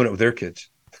 they're doing it with their kids.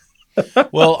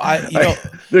 Well,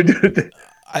 they're doing it.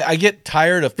 I get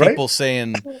tired of people Right?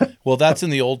 saying, well, that's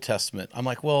in the Old Testament. I'm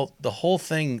like, well, the whole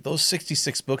thing, those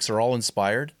 66 books are all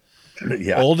inspired,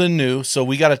 old and new. So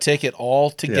we got to take it all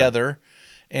together.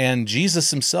 And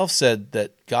Jesus himself said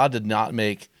that God did not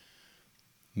make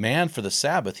man for the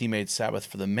Sabbath. He made Sabbath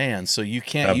for the man. So you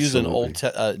can't use an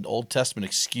Old Testament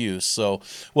excuse. So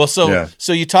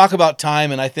you talk about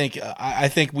time, and I think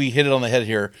we hit it on the head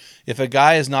here. If a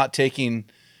guy is not taking,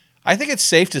 I think it's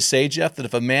safe to say, Jeff, that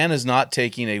if a man is not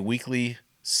taking a weekly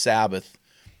Sabbath,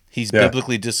 he's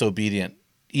biblically disobedient,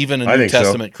 even a New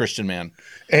Testament Christian man.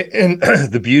 And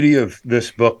the beauty of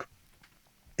this book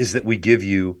is that we give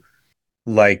you,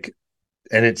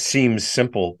 and it seems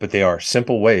simple, but they are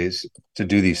simple ways to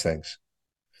do these things.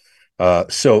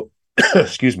 So,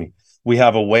 excuse me, we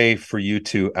have a way for you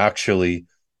to actually,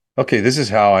 okay, this is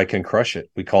how I can crush it.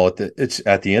 We call it it's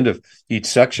at the end of each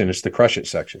section. It's the crush it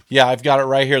section. Yeah, I've got it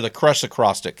right here. The crush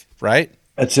acrostic, right?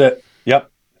 That's it.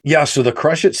 Yep. Yeah. So the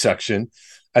crush it section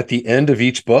at the end of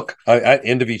each book, at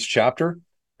end of each chapter,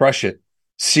 crush it.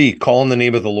 C, call in the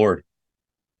name of the Lord.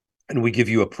 And we give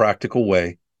you a practical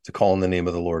way to call in the name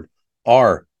of the Lord.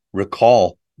 R,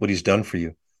 recall what he's done for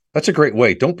you. That's a great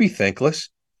way. Don't be thankless.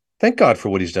 Thank God for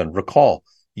what he's done. Recall.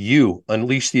 U,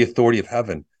 unleash the authority of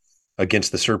heaven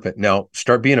against the serpent. Now,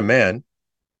 start being a man.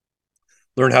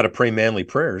 Learn how to pray manly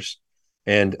prayers,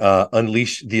 and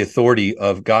unleash the authority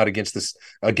of God against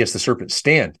the serpent.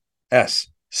 Stand. S,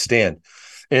 stand.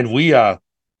 And we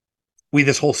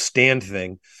this whole stand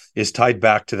thing is tied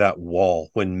back to that wall.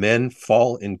 When men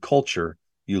fall in culture,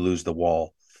 you lose the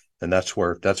wall. And that's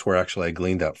where actually I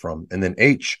gleaned that from. And then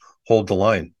H, hold the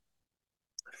line.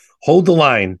 Hold the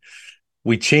line.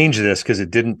 we changed this because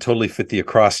it didn't totally fit the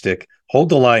acrostic. Hold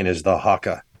the line is the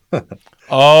haka.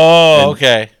 Oh, And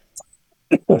okay.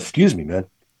 excuse me, man.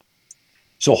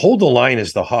 So hold the line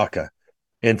is the haka.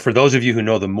 And for those of you who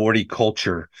know the Morty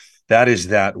culture, that is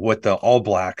that what the All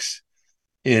Blacks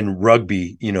in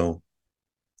rugby,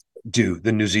 do.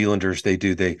 The New Zealanders, they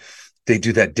do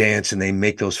that dance and they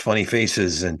make those funny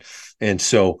faces, and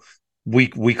so we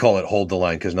call it hold the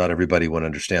line because not everybody would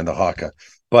understand the haka.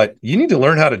 But you need to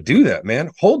learn how to do that, man.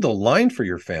 Hold the line for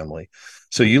your family.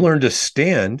 So you learn to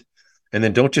stand, and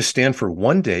then don't just stand for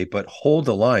one day, but hold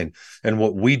the line. And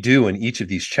what we do in each of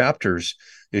these chapters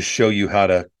is show you how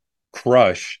to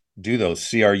do those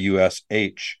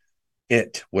CRUSH,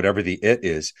 it, whatever the it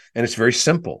is. And it's very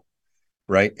simple,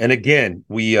 right? And again,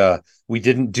 we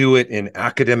didn't do it in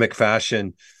academic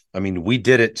fashion. I mean, we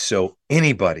did it so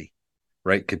anybody,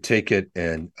 right, could take it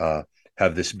and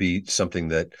have this be something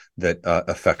that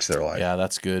affects their life. Yeah,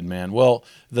 that's good, man. Well,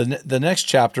 the next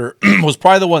chapter was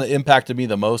probably the one that impacted me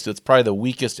the most. It's probably the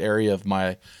weakest area of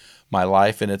my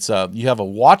life, and it's you have a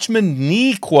Watchman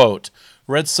Nee quote.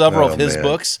 Read several Oh, of his man.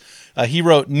 books. He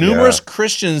wrote, "Numerous Yeah.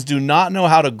 Christians do not know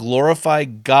how to glorify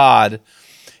God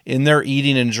in their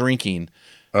eating and drinking.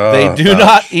 They do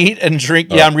not Ouch. eat and drink."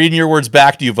 Yeah, I'm reading your words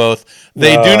back to you both.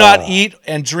 They do not Uh, eat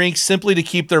and drink simply to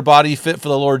keep their body fit for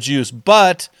the Lord's use,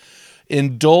 but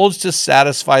indulge to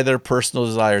satisfy their personal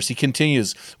desires. He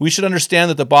continues, "We should understand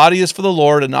that the body is for the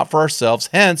Lord and not for ourselves.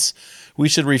 Hence, we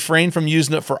should refrain from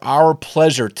using it for our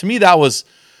pleasure." To me, that was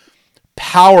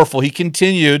powerful. He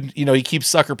continued, he keeps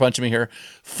sucker punching me here.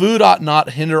 "Food ought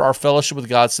not hinder our fellowship with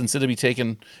God, since it's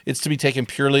to be taken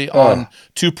purely on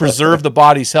to preserve the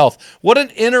body's health." What an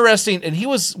interesting, and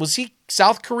was he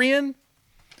South Korean?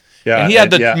 yeah, And he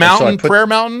had the and so mountain, prayer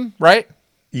mountain, right?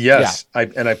 Yeah. yes, I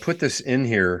put this in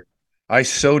here. I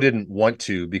so didn't want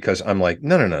to because I'm like,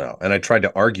 no, no, no, no. And I tried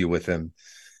to argue with him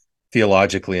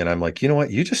theologically, and I'm like, you know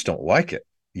what? You just don't like it.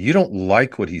 You don't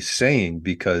like what he's saying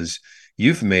because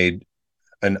you've made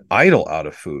an idol out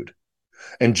of food.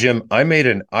 And Jim, I made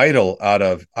an idol out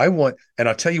of and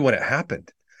I'll tell you when it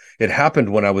happened. It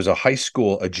happened when I was a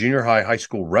junior high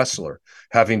school wrestler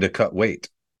having to cut weight.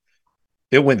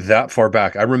 It went that far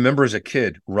back. I remember as a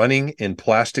kid running in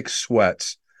plastic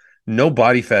sweats, no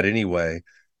body fat anyway,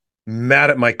 mad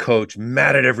at my coach,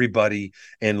 mad at everybody,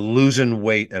 and losing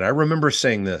weight. And I remember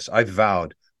saying this: I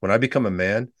vowed, when I become a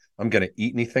man, I'm going to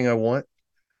eat anything I want.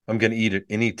 I'm going to eat at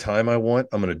any time I want.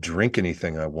 I'm going to drink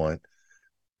anything I want.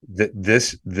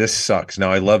 This sucks.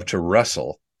 Now I love to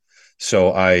wrestle,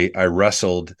 so I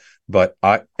wrestled,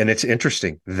 and it's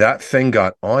interesting, that thing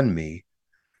got on me,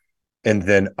 and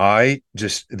then I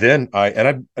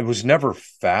was never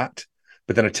fat,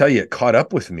 but then I tell you, it caught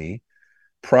up with me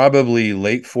probably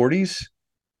late 40s,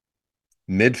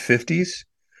 mid 50s.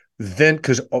 Then,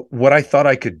 because what I thought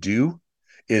I could do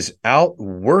is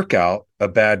work out a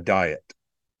bad diet.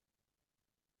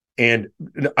 And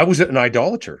I was an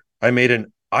idolater. I made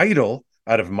an idol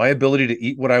out of my ability to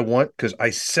eat what I want, because I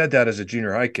said that as a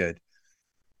junior high kid,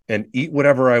 and eat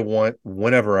whatever I want,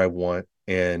 whenever I want.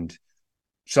 And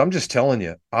so I'm just telling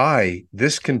you,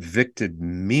 this convicted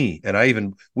me.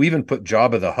 And we even put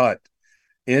Jabba the Hutt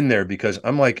in there because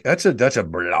I'm like, that's a blah, blah,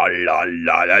 blah,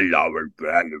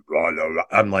 blah, blah.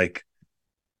 I'm like,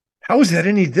 how is that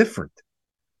any different?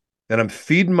 And I'm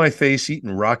feeding my face,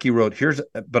 eating Rocky Road.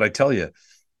 But I tell you,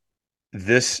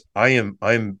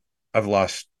 I've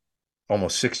lost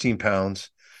almost 16 pounds.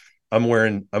 I'm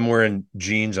wearing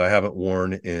jeans I haven't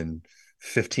worn in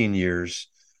 15 years.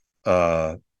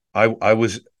 I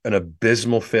was an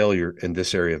abysmal failure in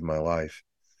this area of my life,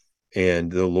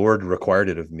 and the Lord required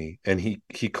it of me, and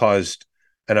he caused,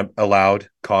 and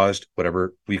caused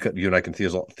whatever you and I can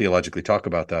theologically talk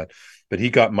about that, but he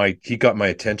got my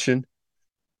attention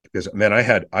because, man,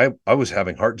 I was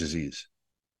having heart disease,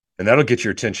 and that'll get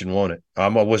your attention, won't it? I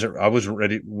wasn't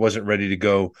ready to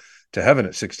go to heaven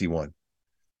at 61.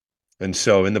 And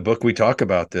so in the book we talk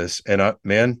about this, and I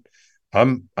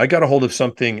got a hold of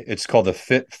something. It's called the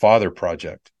Fit Father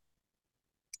Project.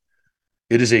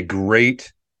 It is a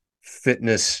great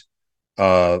fitness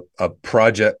a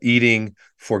project, eating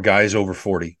for guys over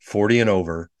 40 and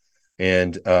over,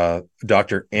 and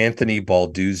Dr. Anthony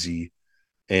Balduzzi,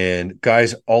 and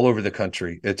guys all over the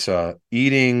country. It's a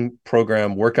eating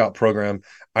program, workout program.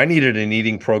 I needed an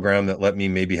eating program that let me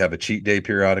maybe have a cheat day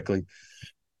periodically.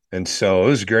 And so it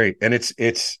was great. And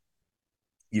it's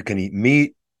you can eat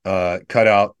meat, cut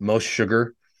out most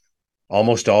sugar,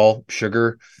 almost all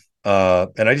sugar.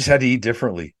 And I just had to eat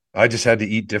differently.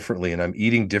 And I'm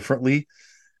eating differently.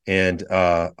 And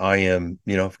I am,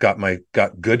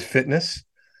 got good fitness.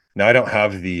 Now I don't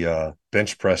have the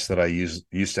bench press that I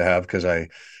used to have because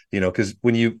because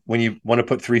when you want to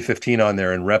put 315 on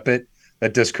there and rep it,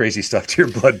 that does crazy stuff to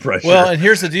your blood Well, pressure. and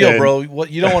here's the deal, And bro.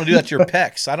 What you don't want to do that to your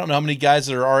pecs. I don't know how many guys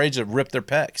that are our age that rip their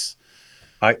pecs.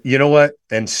 you know what?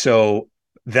 And so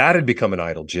that had become an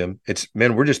idol, Jim. It's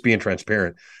man, we're just being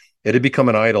transparent. It had become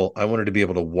an idol. I wanted to be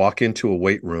able to walk into a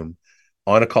weight room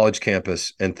on a college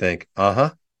campus and think,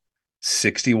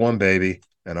 61, baby,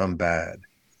 and I'm bad.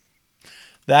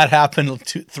 That happened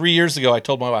 3 years ago. I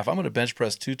told my wife I'm going to bench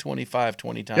press 225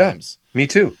 20 Yeah, times. me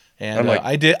too. And I'm like,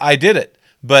 I did it.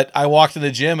 But I walked in the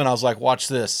gym and I was like, watch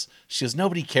this. She goes,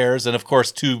 nobody cares. And of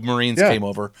course, two Marines yeah, came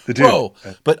over. the dude. Bro,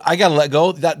 but I got to let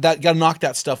go. That got to knock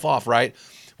that stuff off, right?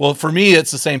 Well, for me,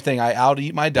 it's the same thing. I out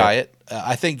eat my diet.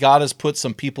 I think God has put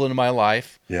some people into my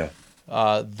life Yeah.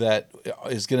 that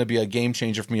is going to be a game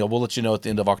changer for me. We'll let you know at the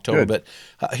end of October. Good.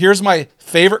 But here's my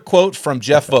favorite quote from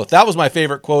Jeff Voth. That was my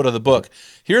favorite quote of the book.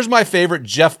 Here's my favorite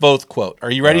Jeff Voth quote. Are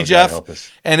you ready, God Jeff? help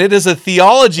us. And it is a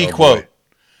theology quote. Boy.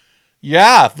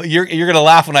 Yeah, you're going to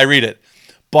laugh when I read it.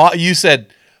 You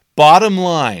said, bottom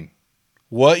line,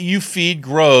 what you feed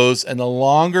grows, and the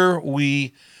longer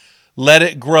we let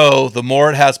it grow, the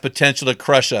more it has potential to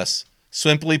crush us.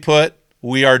 Simply put,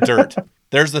 we are dirt.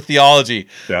 There's the theology,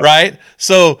 right?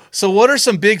 So what are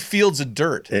some big fields of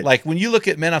dirt? Like when you look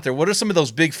at men out there, what are some of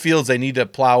those big fields they need to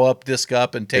plow up, disc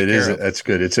up, and take care of? That's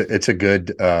good. It's a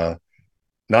good,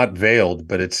 not veiled,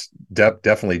 but it's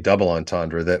definitely double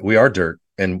entendre that we are dirt,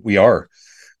 and we are.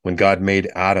 When God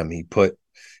made Adam, he put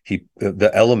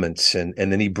the elements and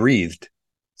then he breathed.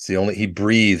 He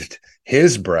breathed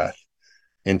his breath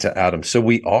into Adam. So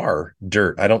we are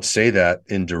dirt. I don't say that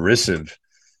in derisive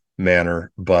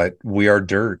manner, but we are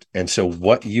dirt. And so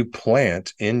what you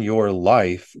plant in your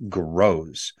life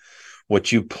grows.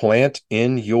 What you plant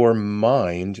in your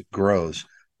mind grows.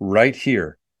 Right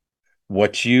here,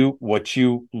 what you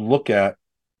look at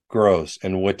grows.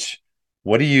 And what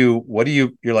do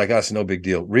you you're like, that's no big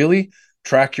deal. Really?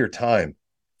 Track your time.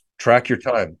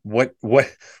 What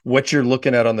you're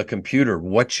looking at on the computer,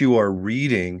 what you are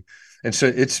reading. And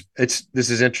so this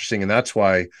is interesting. And that's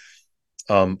why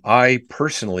I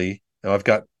personally, I've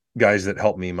got guys that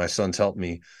help me. My sons help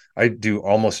me. I do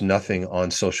almost nothing on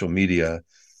social media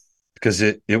because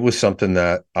it was something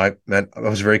that I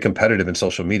was very competitive in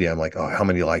social media. I'm like, oh, how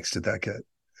many likes did that get?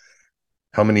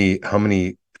 How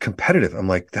many competitive? I'm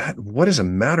like, what is the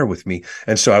matter with me?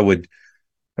 And so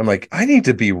I'm like, I need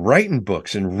to be writing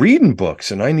books and reading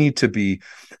books, and I need to be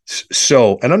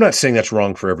and I'm not saying that's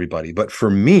wrong for everybody, but for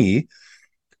me,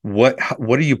 what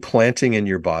are you planting in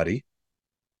your body?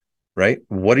 Right?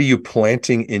 What are you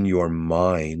planting in your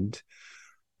mind?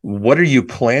 What are you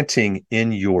planting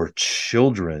in your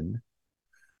children?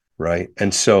 Right?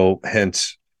 And so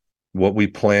hence what we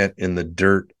plant in the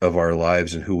dirt of our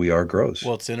lives and who we are grows.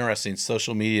 Well, it's interesting.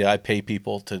 Social media, I pay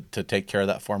people to take care of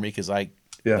that for me because I'm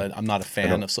not a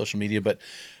fan of social media, but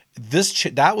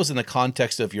that was in the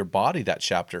context of your body, that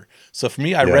chapter. So for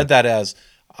me, I read that as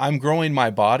I'm growing my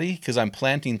body because I'm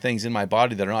planting things in my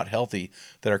body that are not healthy,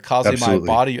 that are causing my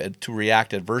body to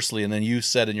react adversely. And then you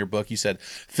said in your book,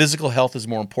 physical health is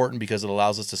more important because it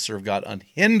allows us to serve God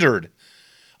unhindered.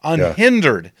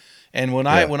 And when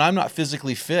I'm not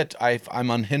physically fit, I'm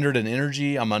unhindered in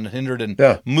energy. I'm unhindered in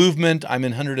movement. I'm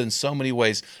unhindered in so many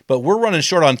ways. But we're running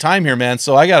short on time here, man.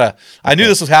 So I knew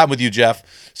this was happening with you,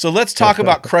 Jeff. So let's talk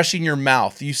about crushing your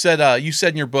mouth. You said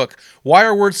in your book, why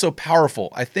are words so powerful?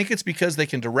 I think it's because they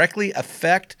can directly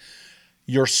affect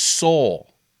your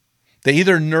soul. They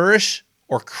either nourish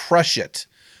or crush it.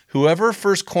 Whoever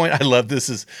first coined, I love this,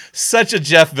 is such a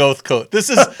Jeff Voth quote. This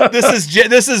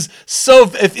is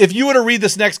so. If you were to read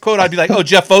this next quote, I'd be like, oh,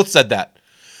 Jeff Voth said that.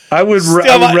 I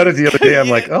read it the other day. I'm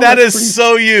like, oh, that is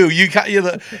so you.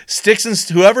 Sticks and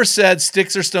whoever said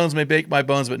sticks or stones may break my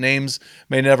bones, but names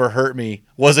may never hurt me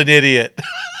was an idiot.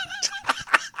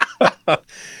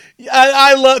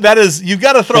 I love that. You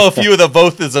got to throw a few of the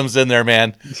Vothisms in there,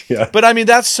 man. Yeah. But I mean,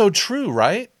 that's so true,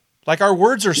 right? Like our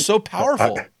words are so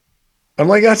powerful. I'm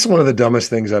like, that's one of the dumbest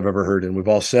things I've ever heard. And we've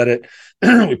all said it.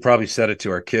 We probably said it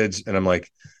to our kids. And I'm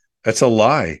like, that's a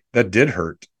lie. That did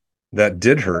hurt.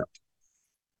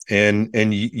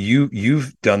 And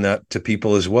you've done that to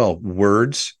people as well.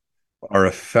 Words are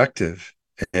effective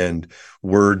and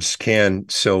words can.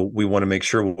 So we want to make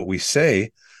sure what we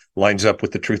say lines up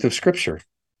with the truth of Scripture.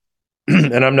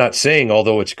 And I'm not saying,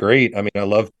 although it's great, I mean, I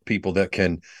love people that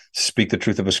can speak the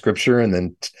truth of a scripture and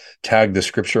then tag the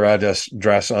scripture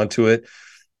address onto it.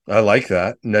 I like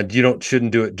that. Now, you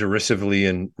shouldn't do it derisively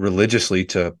and religiously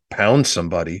to pound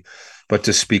somebody, but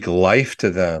to speak life to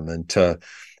them and to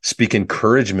speak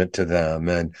encouragement to them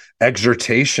and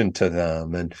exhortation to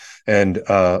them. And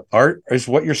art is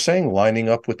what you're saying, lining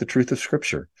up with the truth of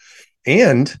Scripture.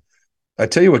 And I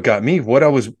tell you what got me, what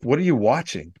are you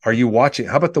watching? Are you watching?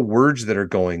 How about the words that are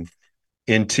going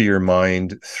into your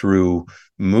mind through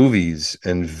movies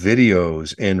and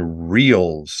videos and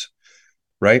reels,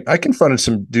 right? I confronted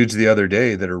some dudes the other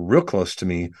day that are real close to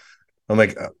me. I'm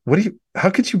like, how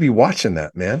could you be watching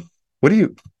that, man?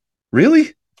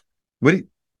 Really?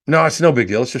 No, it's no big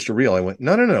deal. It's just a reel. I went,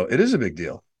 no. It is a big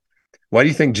deal. Why do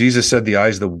you think Jesus said the eye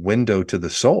is the window to the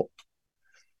soul?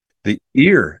 The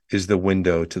ear is the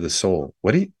window to the soul.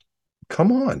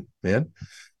 Come on, man.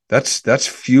 That's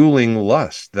fueling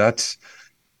lust.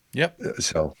 Yep.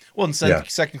 So, well, in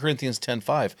 2 Corinthians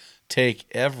 10:5, take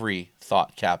every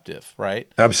thought captive,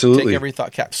 right? Absolutely. Take every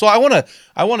thought captive. So I want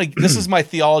to, this is my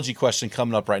theology question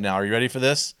coming up right now. Are you ready for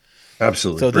this?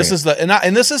 Absolutely. So this is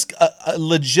and this is a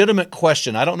legitimate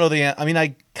question. I don't know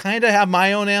I kind of have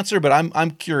my own answer, but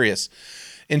I'm curious.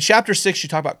 In chapter 6, you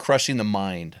talk about crushing the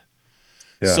mind.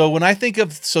 Yeah. So when I think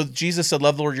Jesus said,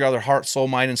 love the Lord your other heart, soul,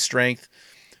 mind, and strength.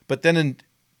 But then in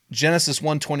Genesis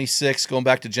 1:26, going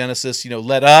back to Genesis,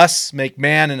 let us make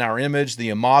man in our image, the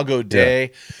imago Dei. Yeah.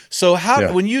 So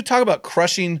when you talk about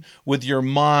crushing with your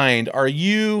mind, are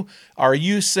you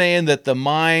saying that the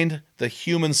mind, the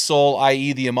human soul,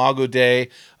 i.e. the imago Dei,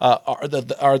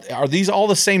 are these all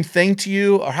the same thing to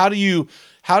you? Or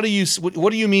what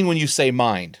do you mean when you say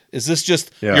mind? Is this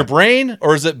just your brain,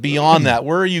 or is it beyond that?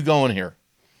 Where are you going here?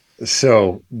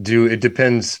 So it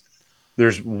depends.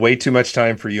 There's way too much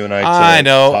time for you and I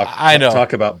to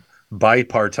talk about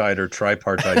bipartite or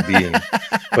tripartite being.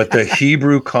 But the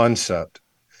Hebrew concept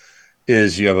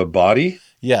is you have a body,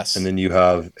 yes, and then you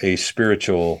have a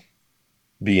spiritual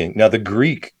being. Now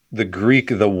the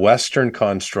Western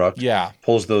construct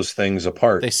pulls those things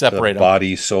apart. They separate the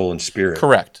body, soul, and spirit.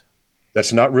 Correct.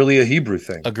 That's not really a Hebrew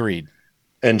thing. Agreed.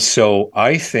 And so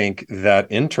I think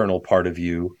that internal part of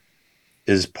you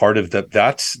is part of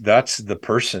that's the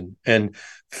person. And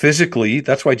physically,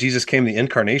 that's why Jesus came. The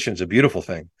incarnation is a beautiful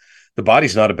thing. The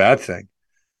body's not a bad thing.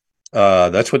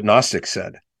 That's what Gnostics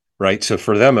said, right? So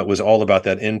for them, it was all about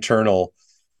that internal.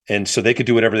 And so they could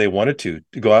do whatever they wanted to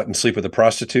go out and sleep with a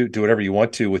prostitute, do whatever you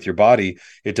want to with your body.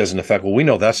 It doesn't affect. Well, we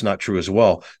know that's not true as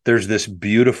well. There's this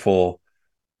beautiful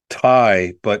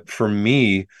tie, but for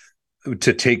me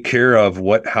to take care of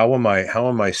how am I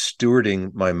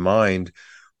stewarding my mind?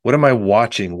 What am I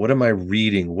watching? What am I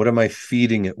reading? What am I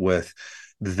feeding it with?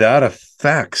 That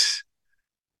affects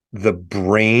the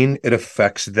brain. It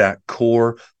affects that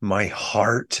core, my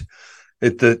heart.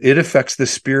 It affects the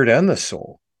spirit and the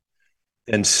soul.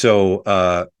 And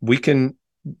so we can,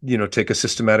 take a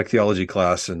systematic theology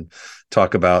class and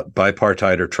talk about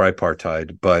bipartite or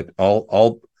tripartite, but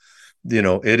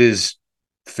it is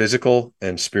physical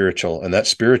and spiritual, and that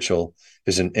spiritual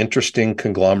is an interesting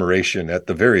conglomeration at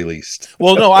the very least.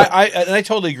 Well, no, I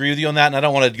totally agree with you on that, and I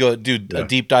don't want to go do a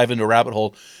deep dive into a rabbit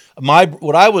hole.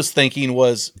 What I was thinking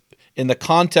was, in the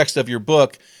context of your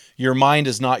book, your mind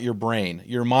is not your brain.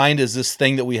 Your mind is this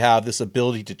thing that we have, this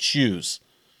ability to choose.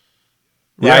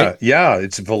 Right? Yeah,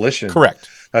 it's volition. Correct.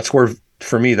 That's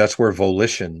where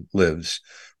volition lives.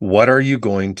 What are you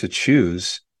going to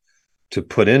choose to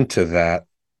put into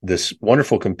this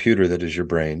wonderful computer that is your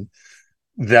brain,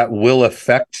 that will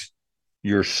affect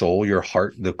your soul, your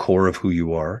heart, the core of who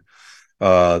you are?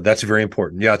 That's very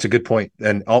important. Yeah, it's a good point.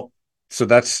 And so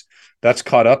that's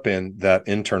caught up in that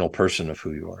internal person of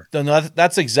who you are. No,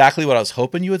 that's exactly what I was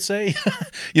hoping you would say.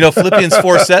 Philippians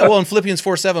 4:7. Well, in Philippians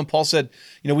 4:7, Paul said,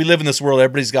 we live in this world.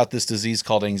 Everybody's got this disease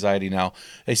called anxiety now.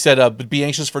 He said, but be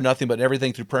anxious for nothing, but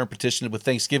everything through prayer and petition with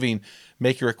thanksgiving,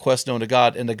 make your request known to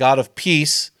God, and the God of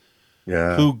peace,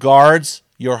 who guards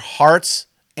your hearts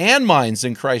and minds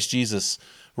in Christ Jesus.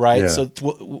 Right. Yeah.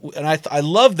 So, and I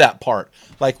love that part.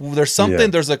 Like, there's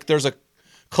something, there's a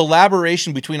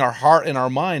collaboration between our heart and our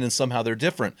mind, and somehow they're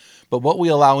different. But what we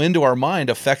allow into our mind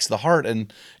affects the heart,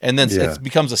 and then it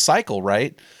becomes a cycle,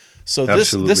 right? So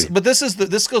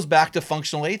this goes back to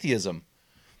functional atheism.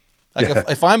 Like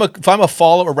if I'm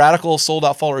a radical, sold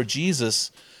out follower of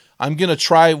Jesus, I'm going to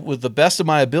try with the best of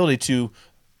my ability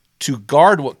to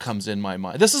guard what comes in my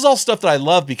mind. This is all stuff that I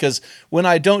love, because when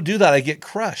I don't do that, I get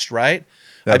crushed, right?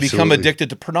 Absolutely. I become addicted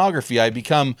to pornography. I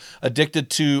become addicted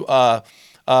to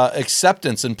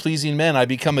acceptance and pleasing men. I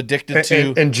become addicted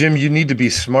to... And Jim, you need to be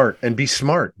smart.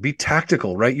 Be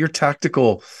tactical, right? You're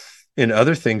tactical in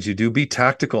other things you do. Be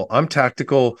tactical. I'm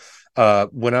tactical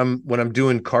when I'm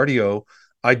doing cardio.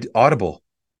 I audible,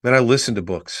 then I listen to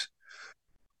books.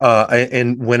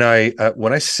 And when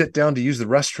I sit down to use the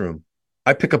restroom,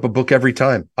 I pick up a book every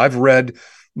time. I've read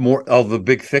more of the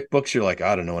big thick books, you're like,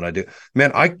 I don't know what I do.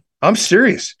 Man, I'm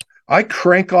serious. I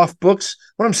crank off books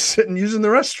when I'm sitting using the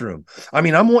restroom. I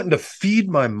mean, I'm wanting to feed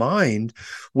my mind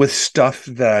with stuff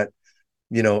that,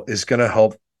 is going to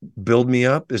help build me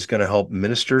up, is going to help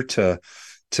minister to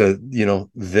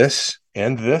this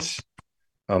and this.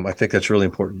 I think that's really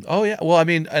important. Oh yeah. Well, I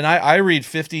mean, and I read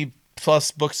 50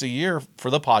 plus books a year for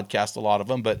the podcast, a lot of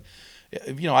them, but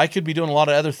I could be doing a lot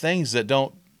of other things that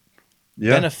don't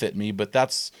benefit me, but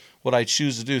that's what I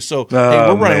choose to do. So, hey,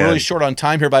 we're running really short on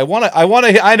time here, but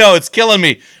I know it's killing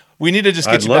me. We need to just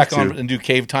get you back on and do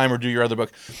Cave Time or do your other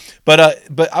book. But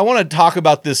I want to talk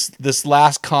about this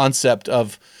last concept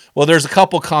of, well, there's a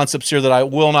couple concepts here that I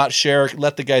will not share.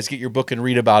 Let the guys get your book and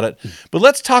read about it. But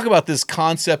let's talk about this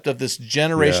concept of this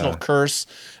generational curse.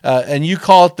 And you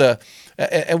call it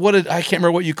I can't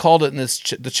remember what you called it in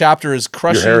the chapter is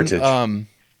crushing your heritage.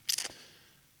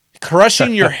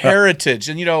 Crushing your heritage.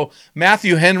 And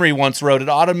Matthew Henry once wrote, it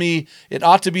ought to be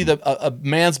a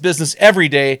man's business every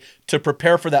day to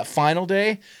prepare for that final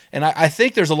day. And I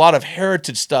think there's a lot of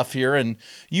heritage stuff here, and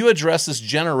you address this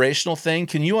generational thing.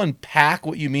 Can you unpack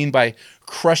what you mean by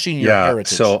crushing your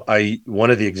heritage? So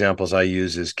one of the examples I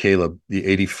use is Caleb, the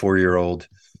 84-year-old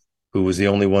who was the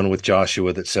only one with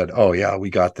Joshua that said, oh yeah, we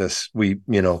got this. We,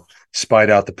 spied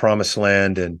out the promised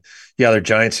land, and there are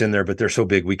giants in there, but they're so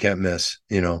big we can't miss.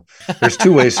 There's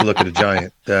two ways to look at a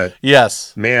giant. That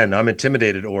yes, man, I'm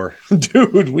intimidated, or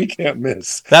dude, we can't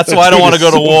miss. That's why I don't want to go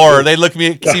to war. They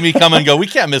see me come and go, we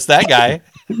can't miss that guy.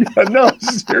 No,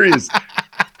 serious.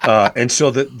 And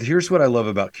so here's what I love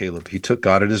about Caleb. He took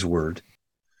God at his word.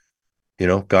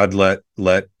 God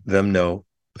let them know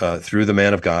through the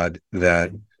man of God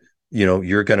that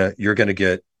you're gonna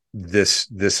get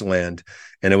this land.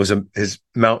 And it was his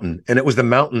mountain, and it was the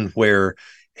mountain where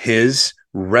his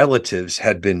relatives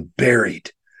had been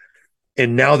buried,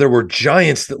 and now there were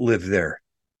giants that lived there.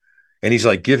 And he's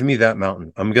like, give me that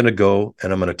mountain. I'm going to go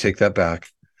and I'm going to take that back,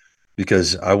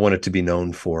 because I want it to be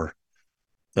known for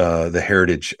the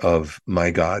heritage of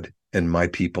my God and my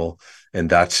people. And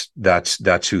that's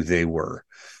who they were.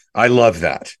 I love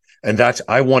that. And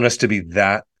I want us to be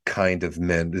that kind of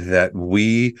men, that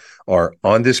we are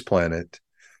on this planet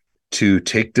to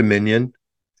take dominion.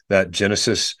 That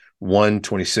Genesis 1,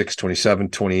 26, 27,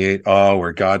 28,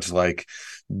 where God's like,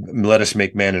 let us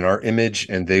make man in our image,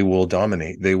 and they will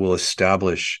dominate. They will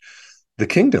establish the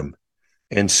kingdom.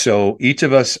 And so each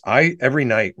of us, every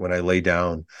night when I lay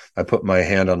down, I put my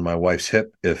hand on my wife's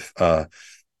hip. If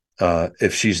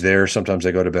she's there, sometimes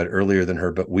I go to bed earlier than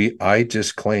her, but I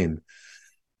just claim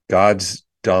God's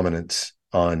dominance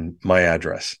on my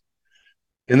address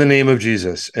in the name of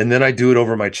Jesus. And then I do it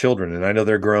over my children, and I know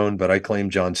they're grown, but I claim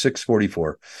John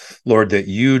 6:44, Lord, that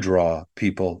you draw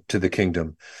people to the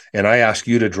kingdom. And I ask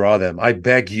you to draw them. I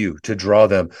beg you to draw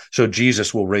them so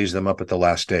Jesus will raise them up at the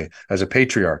last day. As a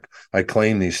patriarch, I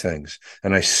claim these things,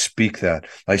 and I speak that.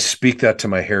 I speak that to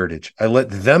my heritage. I let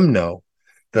them know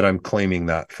that I'm claiming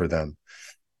that for them.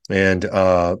 And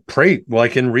pray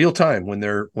like in real time when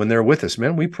they're with us,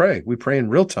 man. We pray in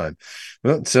real time.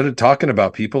 Well, instead of talking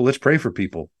about people, let's pray for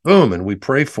people. Boom, and we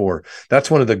pray for.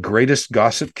 That's one of the greatest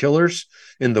gossip killers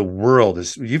in the world.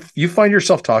 Is you find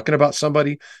yourself talking about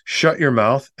somebody, shut your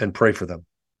mouth and pray for them.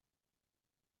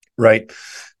 Right?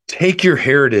 Take your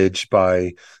heritage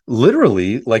by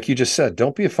literally, like you just said.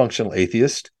 Don't be a functional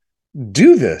atheist.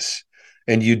 Do this,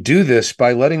 and you do this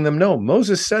by letting them know.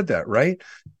 Moses said that, right?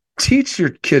 Teach your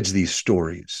kids these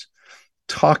stories.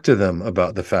 Talk to them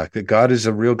about the fact that God is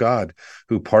a real God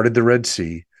who parted the Red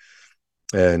Sea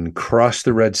and crossed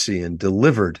the Red Sea and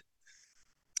delivered.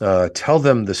 Tell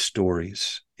them the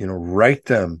stories. Write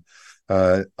them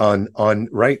on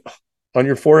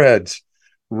your foreheads.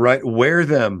 Wear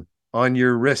them on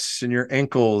your wrists and your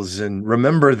ankles, and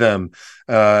remember them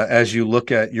as you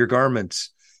look at your garments.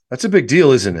 That's a big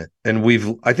deal, isn't it?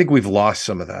 And I think we've lost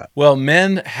some of that. Well,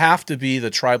 men have to be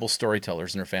the tribal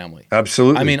storytellers in their family.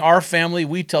 Absolutely. I mean, our family,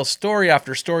 we tell story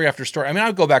after story after story. I mean, I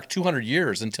would go back 200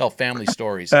 years and tell family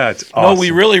stories. That's awesome. No,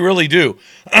 we really, really do.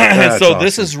 So awesome.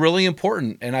 This is really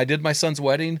important. And I did my son's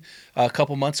wedding a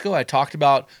couple months ago. I talked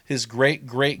about his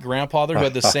great-great-grandfather who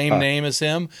had the same name as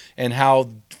him, and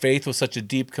how faith was such a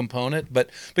deep component.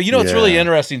 But it's really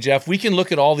interesting, Jeff. We can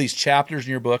look at all these chapters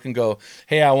in your book and go,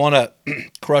 hey, I want to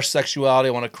crush sexuality.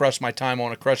 I want to crush my time. I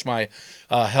want to crush my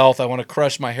health. I want to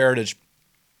crush my heritage.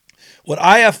 What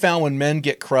I have found when men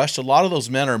get crushed, a lot of those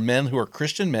men are men who are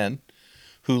Christian men,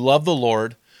 who love the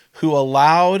Lord, who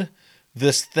allowed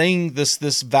this thing,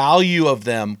 this value of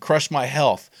them, crush my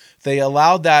health. They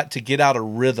allowed that to get out of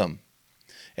rhythm,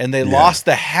 and they lost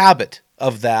the habit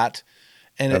of that.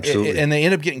 and Absolutely. and they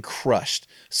end up getting crushed.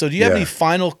 So do you have any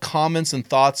final comments and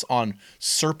thoughts on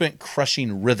serpent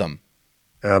crushing rhythm?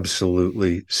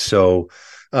 Absolutely. So,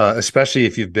 especially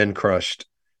if you've been crushed,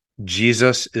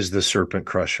 Jesus is the serpent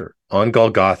crusher. On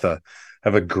Golgotha, I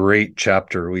have a great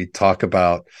chapter. We talk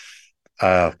about,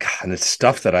 and it's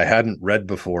stuff that I hadn't read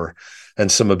before,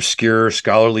 and some obscure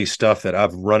scholarly stuff that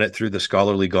I've run it through the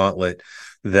scholarly gauntlet.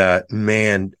 That,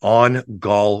 man, on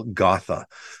Golgotha,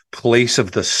 place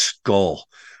of the skull,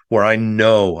 where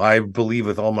I believe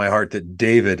with all my heart that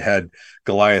David had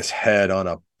Goliath's head on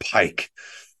a pike,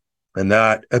 and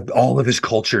that all of his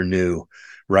culture knew,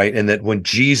 right? And that when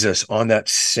Jesus on that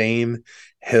same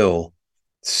hill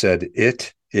said,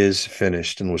 "It is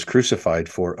finished," and was crucified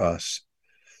for us,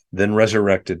 then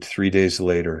resurrected 3 days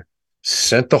later,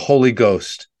 sent the Holy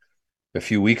Ghost a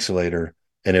few weeks later,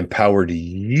 and empowered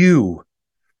you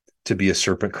to be a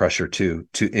serpent crusher too,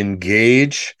 to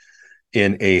engage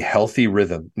in a healthy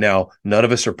rhythm. Now, none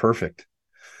of us are perfect,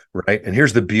 right? And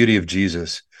here's the beauty of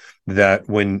Jesus, that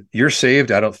when you're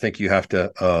saved, I don't think you have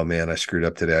to, oh man, I screwed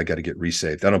up today, I got to get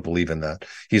resaved. I don't believe in that.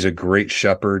 He's a great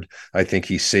shepherd. I think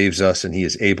he saves us and he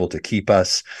is able to keep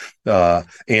us. So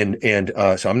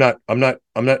I'm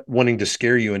not wanting to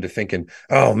scare you into thinking,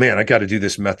 oh man, I got to do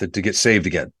this method to get saved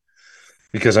again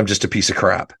because I'm just a piece of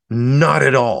crap. Not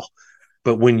at all.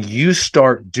 But when you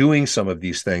start doing some of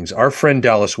these things, our friend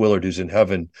Dallas Willard, who's in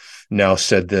heaven now,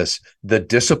 said this: the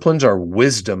disciplines are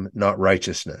wisdom, not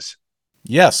righteousness.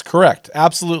 Yes, correct.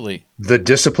 Absolutely. The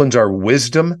disciplines are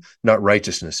wisdom, not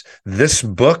righteousness. This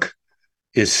book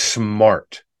is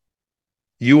smart.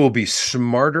 You will be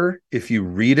smarter if you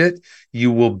read it.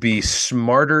 You will be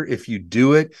smarter if you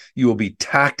do it. You will be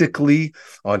tactically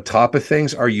on top of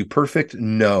things. Are you perfect?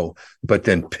 No. But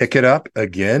then pick it up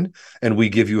again, and we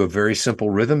give you a very simple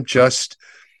rhythm.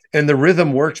 And the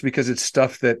rhythm works because it's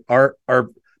stuff that our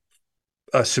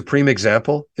supreme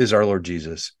example is our Lord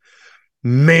Jesus.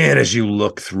 Man, as you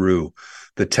look through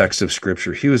the text of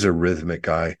Scripture, he was a rhythmic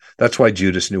guy. That's why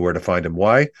Judas knew where to find him.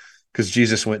 Why? Because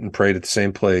Jesus went and prayed at the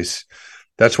same place.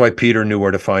 That's why Peter knew where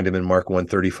to find him in Mark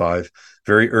 1:35.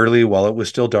 Very early, while it was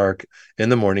still dark in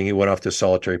the morning, he went off to a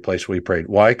solitary place where he prayed.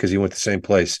 Why? Because he went to the same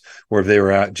place where they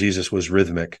were at. Jesus was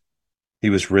rhythmic. He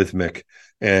was rhythmic,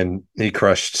 and he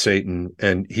crushed Satan,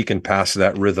 and he can pass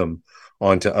that rhythm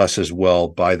onto us as well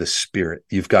by the Spirit.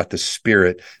 You've got the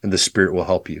Spirit, and the Spirit will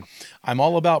help you. I'm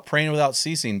all about praying without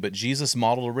ceasing, but Jesus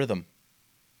modeled a rhythm.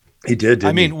 He did,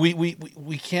 didn't he?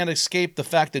 we can't escape the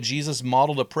fact that Jesus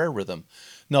modeled a prayer rhythm.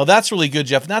 No, that's really good,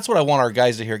 Jeff. And that's what I want our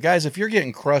guys to hear. Guys, if you're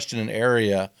getting crushed in an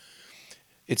area,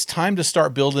 it's time to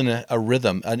start building a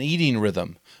rhythm, an eating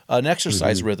rhythm, an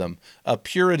exercise rhythm, a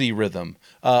purity rhythm,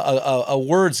 a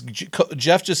words.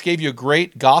 Jeff just gave you a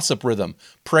great gossip rhythm.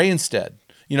 Pray instead.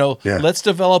 Let's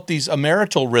develop a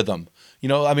marital rhythm.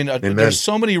 There's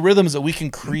so many rhythms that we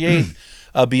can create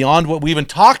beyond what we even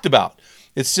talked about.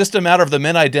 It's just a matter of the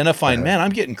men identifying, man,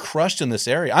 I'm getting crushed in this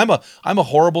area. I'm a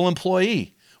horrible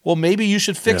employee. Well, maybe you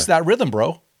should fix that rhythm,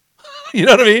 bro. You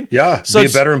know what I mean? Yeah, so be a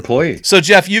better employee. So,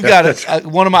 Jeff, you've got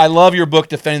I love your book,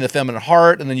 Defending the Feminine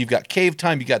Heart, and then you've got Cave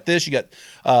Time, you got this, you got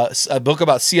a book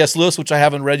about C.S. Lewis, which I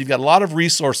haven't read. You've got a lot of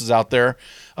resources out there.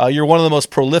 You're one of the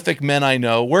most prolific men I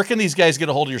know. Where can these guys get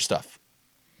a hold of your stuff?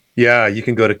 Yeah, you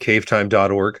can go to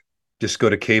cavetime.org. Just go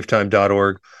to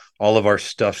cavetime.org. All of our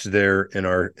stuff's there in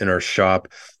our shop.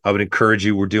 I would encourage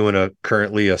you. We're doing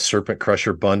currently a Serpent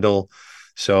Crusher bundle.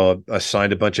 So I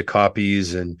signed a bunch of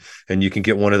copies, and you can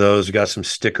get one of those. We got some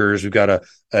stickers. We've got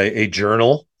a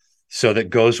journal so that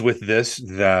goes with this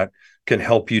that can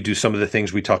help you do some of the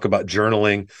things we talk about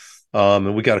journaling.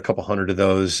 And we got a couple hundred of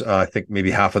those. I think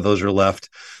maybe half of those are left.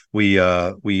 We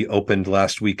opened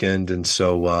last weekend, and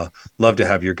so love to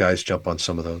have your guys jump on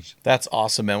some of those. That's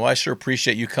awesome, man. Well, I sure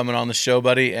appreciate you coming on the show,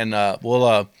 buddy, and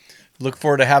we'll look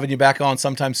forward to having you back on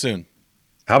sometime soon.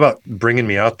 How about bringing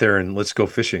me out there and let's go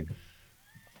fishing?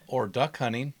 Or duck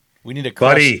hunting. We need to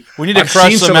crush, buddy, we need to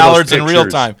crush some mallards in real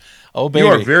time. Oh, baby.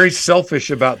 You are very selfish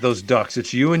about those ducks.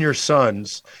 It's you and your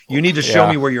sons. You need to show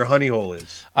me where your honey hole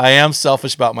is. I am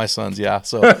selfish about my sons, yeah.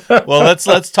 So, well,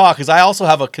 let's talk, because I also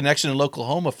have a connection in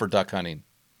Oklahoma for duck hunting.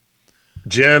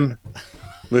 Jim,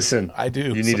 listen. I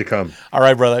do. You need to come. All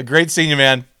right, brother. Great seeing you,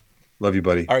 man. Love you,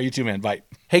 buddy. All right, you too, man. Bye.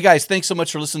 Hey, guys, thanks so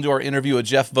much for listening to our interview with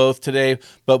Jeff Voth today.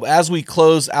 But as we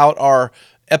close out our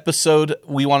episode,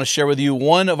 we want to share with you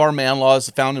one of our man laws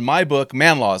found in my book,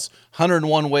 Man Laws,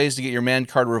 101 Ways to Get Your Man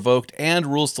Card Revoked and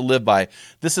Rules to Live By.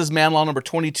 This is man law number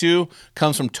 22,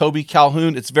 comes from Toby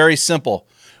Calhoun. It's very simple.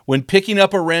 When picking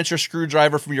up a wrench or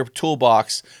screwdriver from your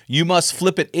toolbox, you must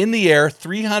flip it in the air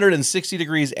 360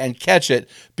 degrees and catch it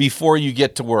before you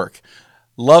get to work.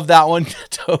 Love that one,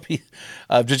 Toby.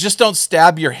 Just don't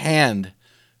stab your hand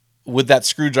with that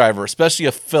screwdriver, especially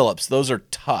a Phillips. Those are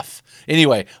tough.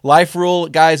 Anyway, life rule,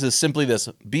 guys, is simply this.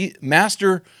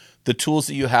 Master the tools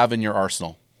that you have in your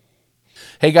arsenal.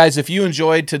 Hey guys, if you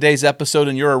enjoyed today's episode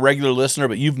and you're a regular listener,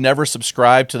 but you've never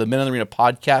subscribed to the Men in the Arena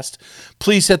podcast,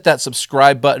 please hit that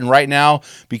subscribe button right now.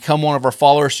 Become one of our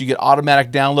followers. You get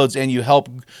automatic downloads and you help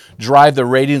drive the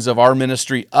ratings of our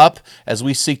ministry up as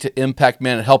we seek to impact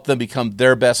men and help them become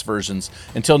their best versions.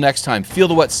 Until next time, feel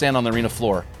the wet sand on the arena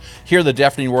floor. Hear the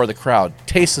deafening roar of the crowd.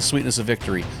 Taste the sweetness of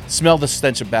victory. Smell the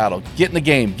stench of battle. Get in the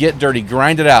game. Get dirty.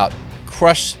 Grind it out.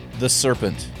 Crush the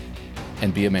serpent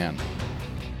and be a man.